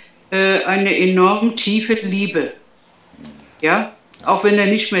einfach eine enorm tiefe Liebe. Ja, auch wenn er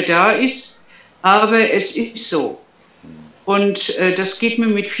nicht mehr da ist, aber es ist so. Und das geht mir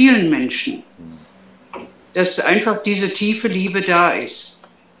mit vielen Menschen, dass einfach diese tiefe Liebe da ist.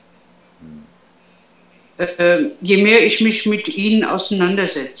 Je mehr ich mich mit ihnen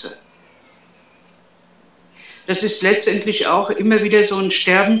auseinandersetze. Das ist letztendlich auch immer wieder so ein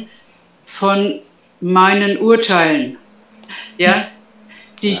Sterben von meinen Urteilen. Ja,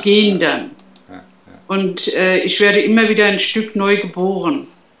 die gehen dann. Und ich werde immer wieder ein Stück neu geboren.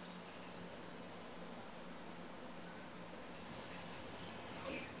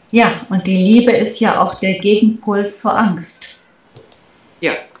 Ja, und die Liebe ist ja auch der Gegenpol zur Angst.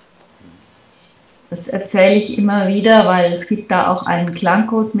 Ja. Das erzähle ich immer wieder, weil es gibt da auch einen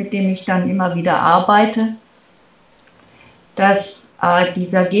Klangcode, mit dem ich dann immer wieder arbeite, dass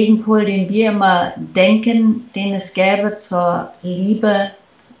dieser Gegenpol, den wir immer denken, den es gäbe zur Liebe,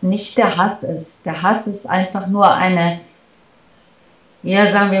 nicht der Hass ist. Der Hass ist einfach nur eine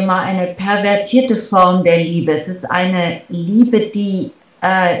ja, sagen wir mal, eine pervertierte Form der Liebe. Es ist eine Liebe, die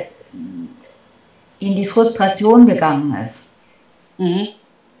in die Frustration gegangen ist. Mhm.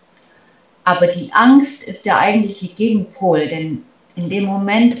 Aber die Angst ist der eigentliche Gegenpol, denn in dem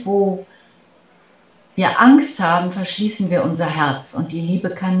Moment, wo wir Angst haben, verschließen wir unser Herz und die Liebe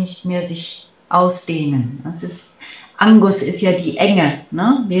kann nicht mehr sich ausdehnen. Das ist, Angus ist ja die Enge,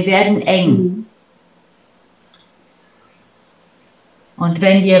 ne? Wir werden eng. Mhm. Und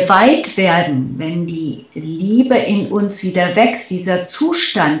wenn wir weit werden, wenn die Liebe in uns wieder wächst, dieser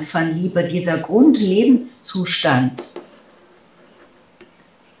Zustand von Liebe, dieser Grundlebenszustand,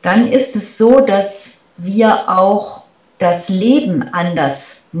 dann ist es so, dass wir auch das Leben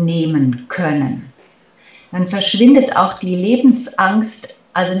anders nehmen können. Dann verschwindet auch die Lebensangst,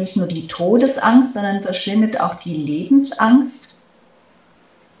 also nicht nur die Todesangst, sondern verschwindet auch die Lebensangst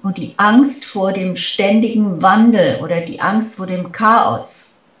und die Angst vor dem ständigen Wandel oder die Angst vor dem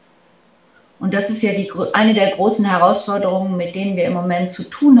Chaos. Und das ist ja eine der großen Herausforderungen, mit denen wir im Moment zu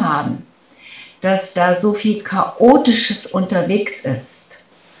tun haben, dass da so viel Chaotisches unterwegs ist,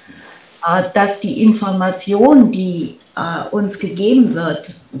 dass die Information, die uns gegeben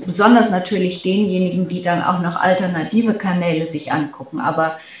wird, besonders natürlich denjenigen, die dann auch noch alternative Kanäle sich angucken,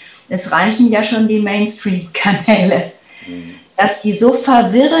 aber es reichen ja schon die Mainstream-Kanäle, dass die so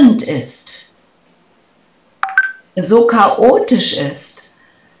verwirrend ist, so chaotisch ist,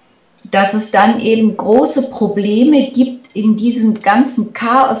 dass es dann eben große Probleme gibt, in diesem ganzen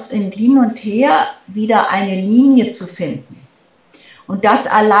Chaos in hin und her wieder eine Linie zu finden. Und das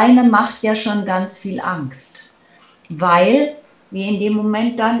alleine macht ja schon ganz viel Angst, weil wir in dem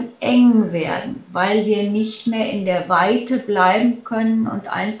Moment dann eng werden, weil wir nicht mehr in der Weite bleiben können und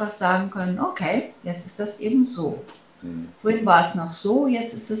einfach sagen können, okay, jetzt ist das eben so. Vorhin war es noch so,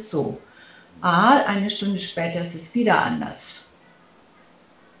 jetzt ist es so. Aha, eine Stunde später ist es wieder anders.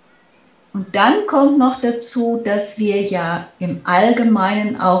 Und dann kommt noch dazu, dass wir ja im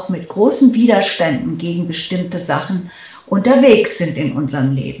Allgemeinen auch mit großen Widerständen gegen bestimmte Sachen unterwegs sind in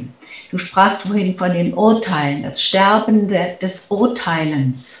unserem Leben. Du sprachst vorhin von den Urteilen, das Sterben des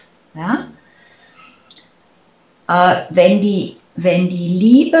Urteilens. Ja? Wenn die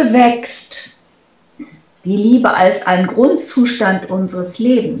Liebe wächst, die Liebe als ein Grundzustand unseres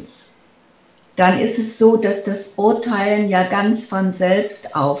Lebens, dann ist es so, dass das Urteilen ja ganz von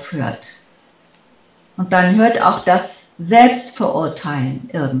selbst aufhört. Und dann hört auch das Selbstverurteilen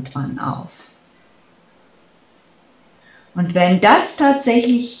irgendwann auf. Und wenn das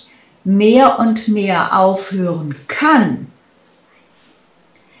tatsächlich mehr und mehr aufhören kann,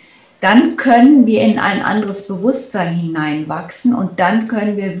 dann können wir in ein anderes Bewusstsein hineinwachsen und dann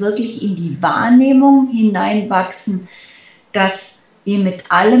können wir wirklich in die Wahrnehmung hineinwachsen, dass wir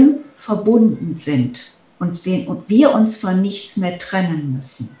mit allem verbunden sind und wir uns von nichts mehr trennen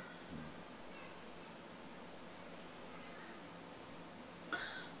müssen.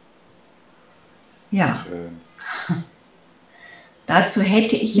 Ja. Schön. Dazu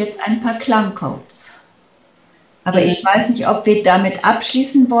hätte ich jetzt ein paar Klangcodes. Aber ich weiß nicht, ob wir damit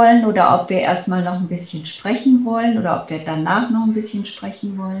abschließen wollen oder ob wir erstmal noch ein bisschen sprechen wollen oder ob wir danach noch ein bisschen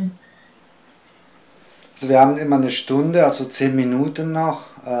sprechen wollen. Also wir haben immer eine Stunde, also 10 Minuten noch.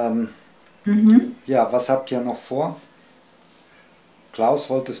 Ja, was habt ihr noch vor? Klaus,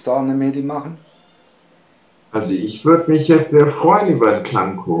 wolltest du auch eine Medi machen? Also ich würde mich jetzt sehr freuen über den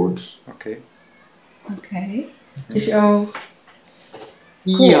Klangcode. Okay. Okay. Ich auch.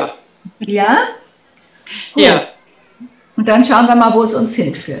 Ja. Ja? Gut. Ja. Und dann schauen wir mal, wo es uns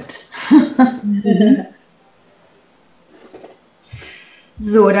hinführt.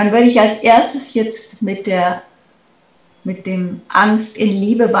 So, dann würde ich als erstes jetzt mit dem Angst in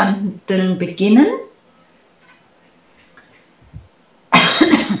Liebe wandeln beginnen.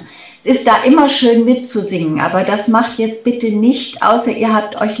 Es ist da immer schön mitzusingen, aber das macht jetzt bitte nicht, außer ihr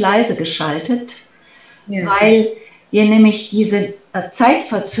habt euch leise geschaltet, weil wir nämlich diese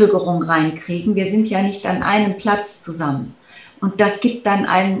Zeitverzögerung reinkriegen. Wir sind ja nicht an einem Platz zusammen. Und das gibt dann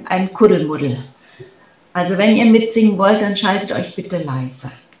ein Kuddelmuddel. Also wenn ihr mitsingen wollt, dann schaltet euch bitte leise.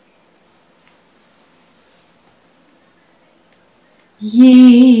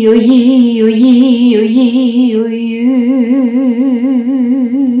 Yi, o, yi, o, yi, o, yi, o, yi,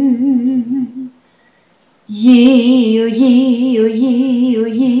 o, yi, o, yi, o, yi, o,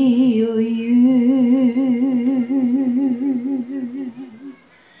 yi, o,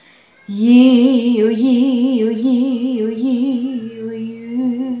 yi, o, yi, o, yi, o, yi, o, yi,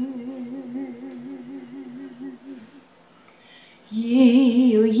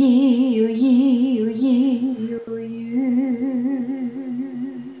 o, yi, o, yi, o, yi, o,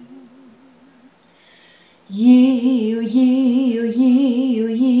 yi, o, yi, o, yi,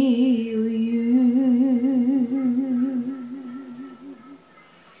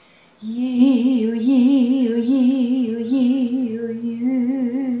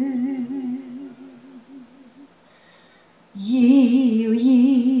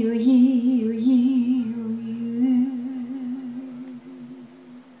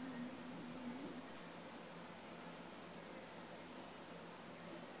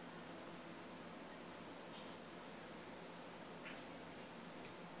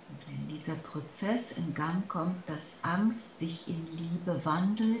 dieser Prozess in Gang kommt, dass Angst sich in Liebe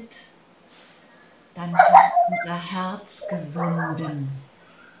wandelt, dann kann unser Herz gesunden.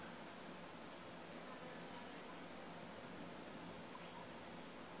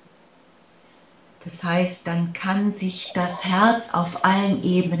 Das heißt, dann kann sich das Herz auf allen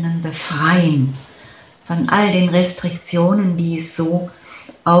Ebenen befreien von all den Restriktionen, die es so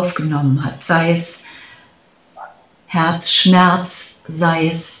aufgenommen hat. Sei es Herzschmerz, sei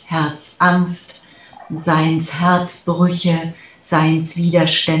es Herzangst, seien es Herzbrüche, seien es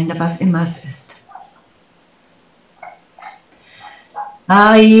Widerstände, was immer es ist.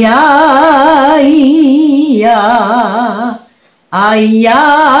 Aya, ja,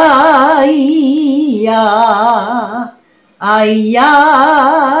 aya, ja,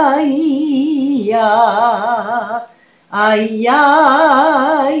 aya, ja,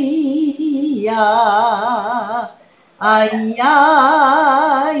 aya, ja, aya,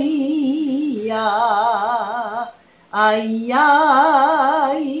 ja, aya,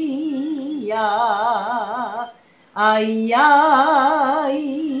 ja, aya,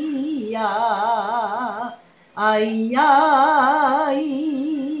 ja, aya,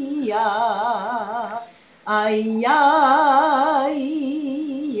 ja, aya,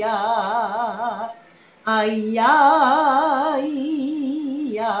 ja, aya,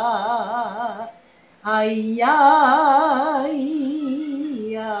 ja, aya,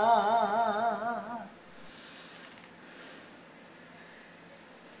 ja.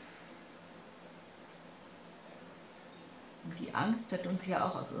 Und die Angst wird uns ja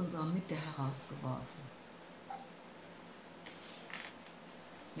auch aus unserer Mitte herausgeworfen.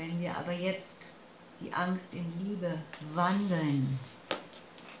 Wenn wir aber jetzt die Angst in Liebe wandeln,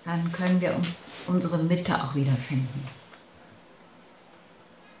 dann können wir unsere Mitte auch wiederfinden.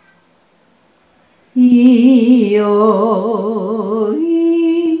 Io,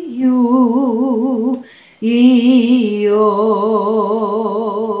 io, io,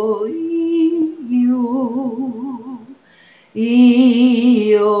 io,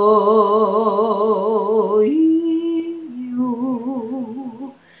 io,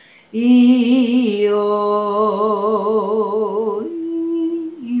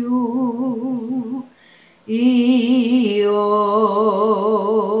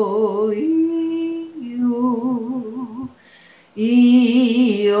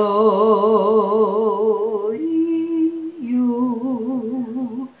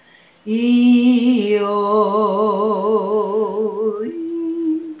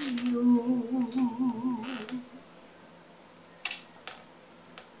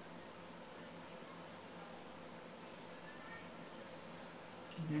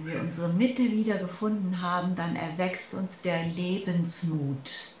 Wenn wir unsere Mitte wiedergefunden haben, dann erwächst uns der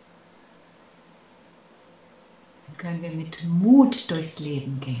Lebensmut. Dann können wir mit Mut durchs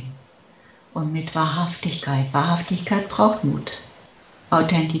Leben gehen und mit Wahrhaftigkeit. Wahrhaftigkeit braucht Mut.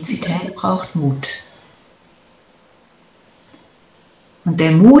 Authentizität braucht Mut. Und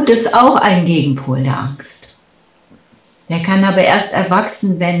der Mut ist auch ein Gegenpol der Angst. Der kann aber erst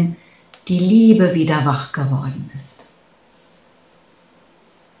erwachsen, wenn die Liebe wieder wach geworden ist.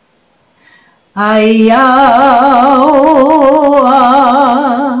 Aya, oh,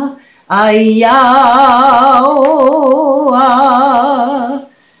 ah, aya, oh, ah,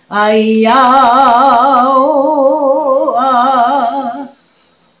 aya, oh, ah,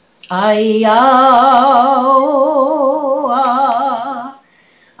 aya, oh, ah,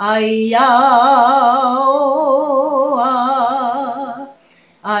 aya, oh, ah,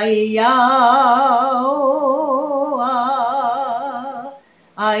 aya, oh, ah,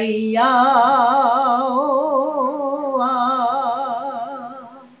 aya, oh, ah.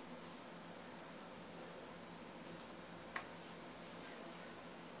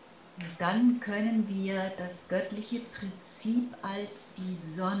 Und dann können wir das göttliche Prinzip als die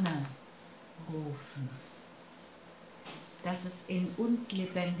Sonne rufen, dass es in uns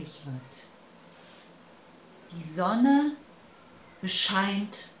lebendig wird. Die Sonne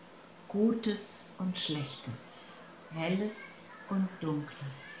bescheint Gutes und Schlechtes, Helles und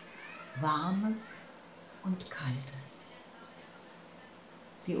Dunkles, Warmes und Kaltes.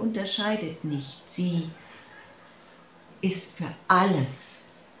 Sie unterscheidet nicht, sie ist für alles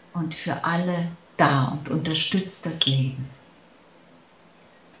und für alle da und unterstützt das Leben.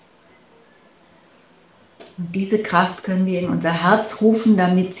 Und diese Kraft können wir in unser Herz rufen,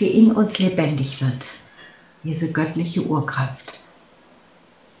 damit sie in uns lebendig wird, diese göttliche Urkraft.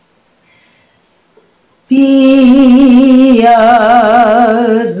 Bia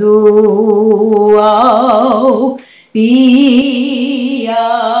so au, bia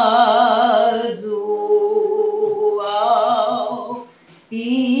so au,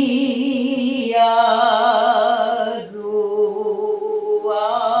 bia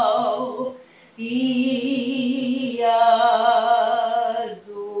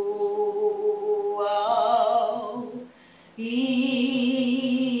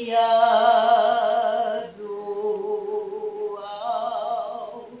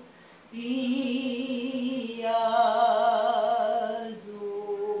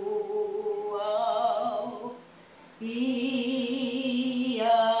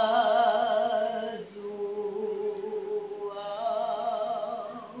ja so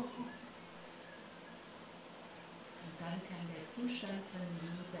auch. Und dann kann der Zustand von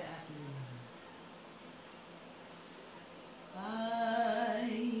Liebe erblühen.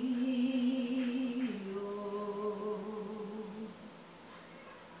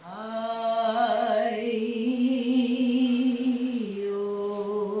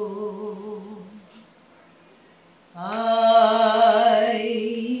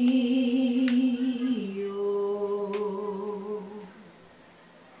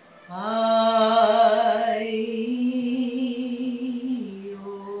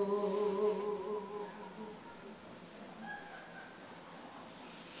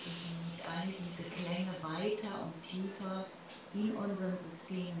 In unseren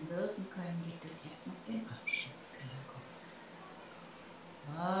Systemen wirken können, gibt es jetzt noch den Abschluss.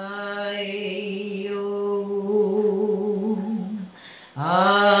 Ai-Om,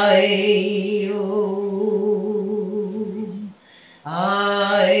 Ai-Om, Ai-Om,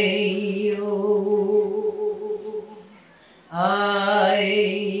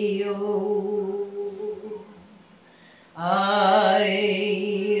 Ai-Om,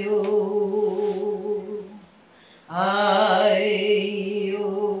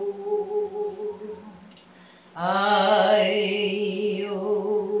 Ai-Om,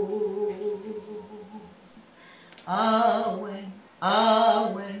 Awen,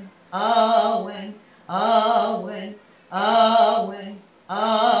 Awen, Awen, Awen, Awen,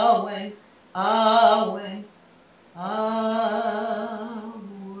 Awen, Awen, Awen.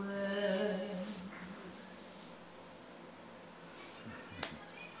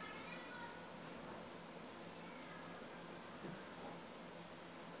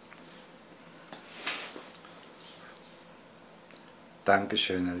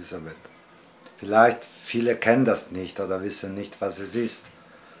 Dankeschön, Elisabeth. Vielleicht viele kennen das nicht oder wissen nicht, was es ist.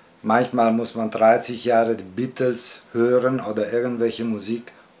 Manchmal muss man 30 Jahre die Beatles hören oder irgendwelche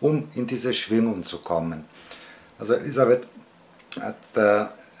Musik, um in diese Schwingung zu kommen. Also Elisabeth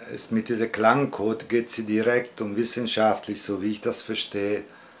ist mit diesem Klangcode, geht sie direkt und wissenschaftlich, so wie ich das verstehe,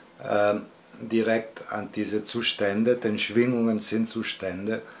 direkt an diese Zustände, denn Schwingungen sind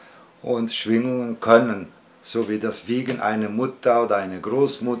Zustände und Schwingungen können, so wie das Wiegen einer Mutter oder eine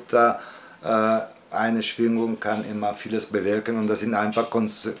Großmutter, eine Schwingung kann immer vieles bewirken und das sind einfach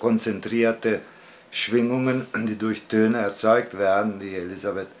konzentrierte Schwingungen, die durch Töne erzeugt werden, die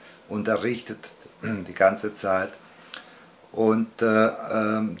Elisabeth unterrichtet die ganze Zeit und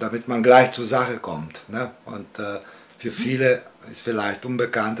damit man gleich zur Sache kommt. Ne? Und für viele ist vielleicht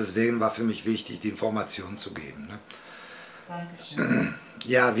unbekannt, deswegen war für mich wichtig, die Information zu geben. Ne? Dankeschön.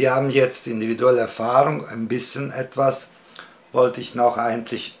 Ja, wir haben jetzt individuelle Erfahrung, ein bisschen etwas. Wollte ich noch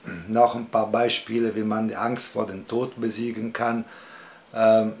eigentlich noch ein paar Beispiele, wie man die Angst vor dem Tod besiegen kann.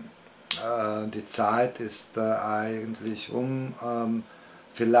 Die Zeit ist eigentlich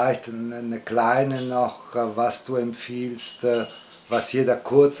vielleicht eine kleine noch, was du empfiehlst, was jeder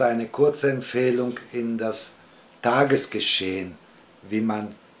eine kurze Empfehlung in das Tagesgeschehen, wie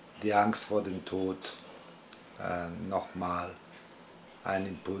man die Angst vor dem Tod nochmal einen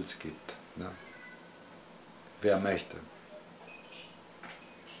Impuls gibt. Ne? Wer möchte?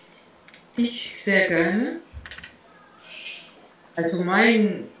 Ich sehr gerne. Also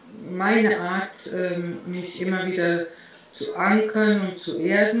meine Art, mich immer wieder zu ankern und zu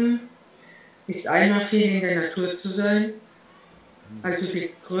erden, ist einmal viel in der Natur zu sein. Also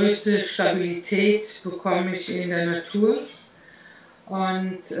die größte Stabilität bekomme ich in der Natur.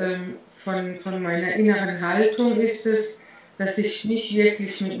 Und von meiner inneren Haltung ist es, dass ich mich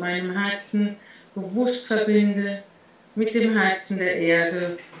wirklich mit meinem Herzen bewusst verbinde, mit dem Herzen der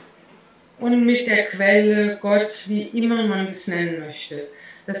Erde und mit der Quelle, Gott, wie immer man es nennen möchte.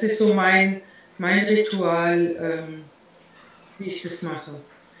 Das ist so mein Ritual, wie ich das mache.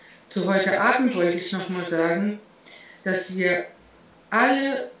 Zu heute Abend wollte ich nochmal sagen, dass wir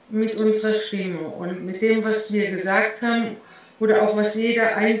alle mit unserer Stimme und mit dem, was wir gesagt haben, oder auch was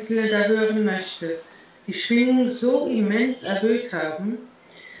jeder Einzelne da hören möchte, die Schwingung so immens erhöht haben,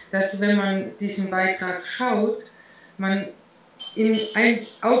 dass wenn man diesen Beitrag schaut, man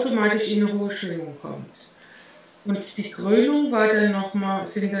automatisch in eine hohe Schwingung kommt. Und die Krönung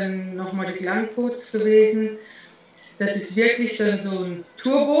sind dann nochmal die Klangcodes gewesen. Das ist wirklich dann so ein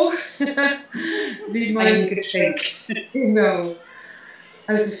Turbo, wie man Ein Geschenk. Genau.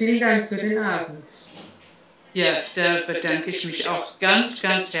 Also vielen Dank für den Abend. Ja, da bedanke ich mich auch ganz,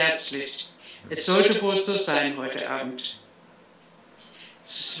 ganz herzlich. Es sollte wohl so sein heute Abend.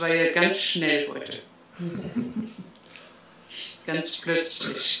 Es war ja ganz schnell heute. Ganz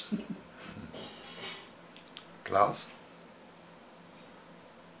plötzlich. Klaus?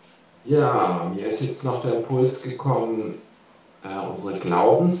 Ja, mir ist jetzt noch der Impuls gekommen, unsere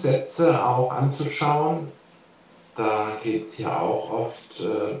Glaubenssätze auch anzuschauen. Da geht es ja auch oft,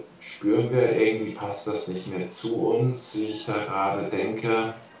 spüren wir, irgendwie passt das nicht mehr zu uns, wie ich da gerade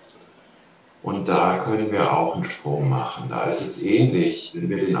denke. Und da können wir auch einen Sprung machen. Da ist es ähnlich, wenn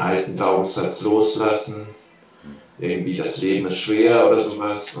wir den alten Glaubenssatz loslassen, irgendwie das Leben ist schwer oder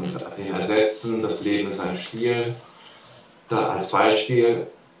sowas und den ersetzen, das Leben ist ein Spiel. Da als Beispiel,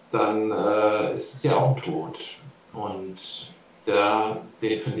 dann ist es ja auch ein Tod. Und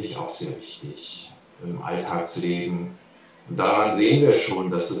den finde ich auch sehr wichtig, im Alltagsleben. Und daran sehen wir schon,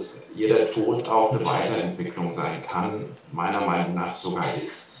 dass jeder Tod auch eine Weiterentwicklung sein kann, meiner Meinung nach sogar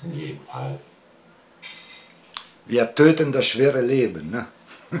ist, in jedem Fall. Wir töten das schwere Leben, ne?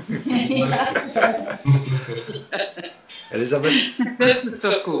 Elisabeth? Das ist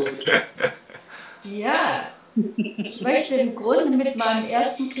doch gut. Ja, ich möchte im Grunde mit meinem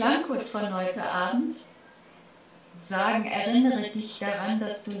ersten Klangcode von heute Abend sagen, erinnere dich daran,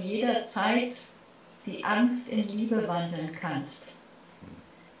 dass du jederzeit die Angst in Liebe wandeln kannst.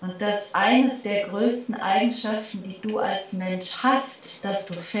 Und dass eines der größten Eigenschaften, die du als Mensch hast, dass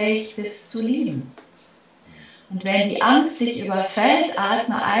du fähig bist zu lieben. Und wenn die Angst dich überfällt,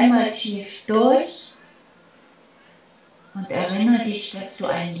 atme einmal tief durch und erinnere dich, dass du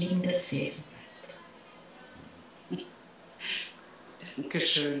ein liebendes Wesen bist.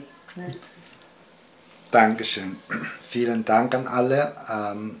 Dankeschön. Dankeschön. Vielen Dank an alle.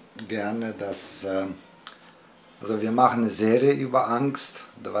 Gerne, also wir machen eine Serie über Angst,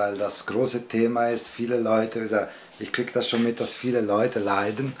 weil das große Thema ist, viele Leute, ich kriege das schon mit, dass viele Leute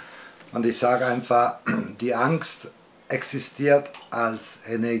leiden. Und ich sage einfach, die Angst existiert als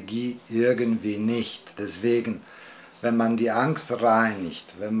Energie irgendwie nicht. Deswegen, wenn man die Angst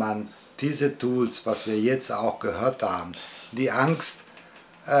reinigt, wenn man diese Tools, was wir jetzt auch gehört haben, die Angst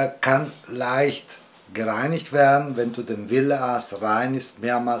kann leicht gereinigt werden, wenn du den Wille hast, reinigst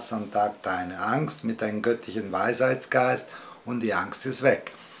mehrmals am Tag deine Angst mit deinem göttlichen Weisheitsgeist und die Angst ist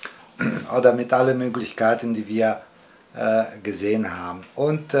weg. Oder mit allen Möglichkeiten, die wir gesehen haben.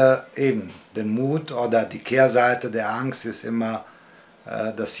 Und eben, den Mut oder die Kehrseite der Angst ist immer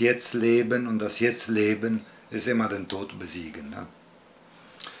das Jetzt-Leben und das Jetzt-Leben ist immer den Tod besiegen. Ne?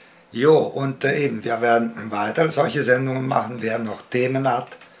 Jo, und eben, wir werden weitere solche Sendungen machen, wer noch Themen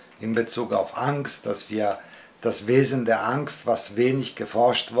hat in Bezug auf Angst, dass wir das Wesen der Angst, was wenig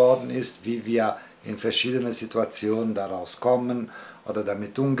geforscht worden ist, wie wir in verschiedene Situationen daraus kommen oder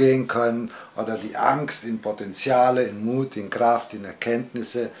damit umgehen können oder die Angst in Potenziale, in Mut, in Kraft, in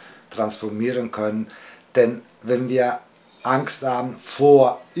Erkenntnisse transformieren können. Denn wenn wir Angst haben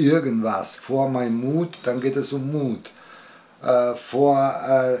vor irgendwas, vor meinem Mut, dann geht es um Mut.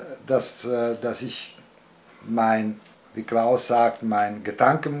 Dass ich wie Klaus sagt, mein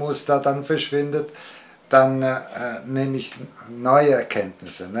Gedankenmuster dann verschwindet, dann nehme ich neue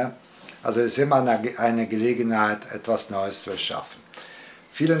Erkenntnisse. Ne? Also es ist immer eine Gelegenheit, etwas Neues zu erschaffen.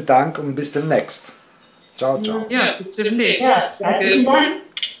 Vielen Dank und bis demnächst. Ciao, ciao. Ja, bis demnächst. Ja, herzlichen Dank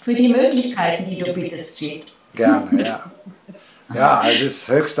für die Möglichkeiten, die du bietest, Jeet. Gerne, ja. Ja, es ist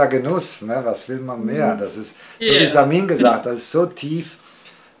höchster Genuss, ne? Was will man mehr? Das ist, so wie Sameen gesagt, das ist so tief,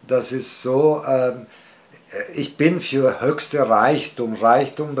 das ist so, ich bin für höchste Reichtum.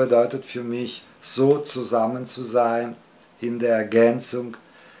 Reichtum bedeutet für mich, so zusammen zu sein, in der Ergänzung.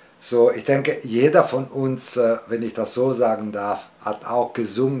 So, ich denke, jeder von uns, wenn ich das so sagen darf, hat auch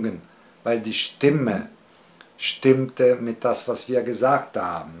gesungen, weil die Stimme stimmte mit das, was wir gesagt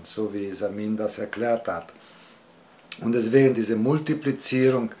haben, so wie Sameen das erklärt hat. Und deswegen diese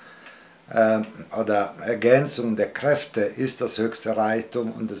Multiplizierung oder Ergänzung der Kräfte ist das höchste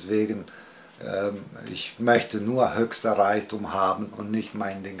Reichtum und deswegen ich möchte nur höchster Reichtum haben und nicht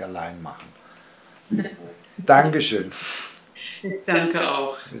mein Ding allein machen. Dankeschön. Ich danke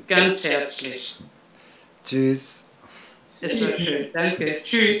auch. Ganz herzlich. Tschüss. Es war schön. Danke.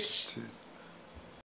 Tschüss. Tschüss.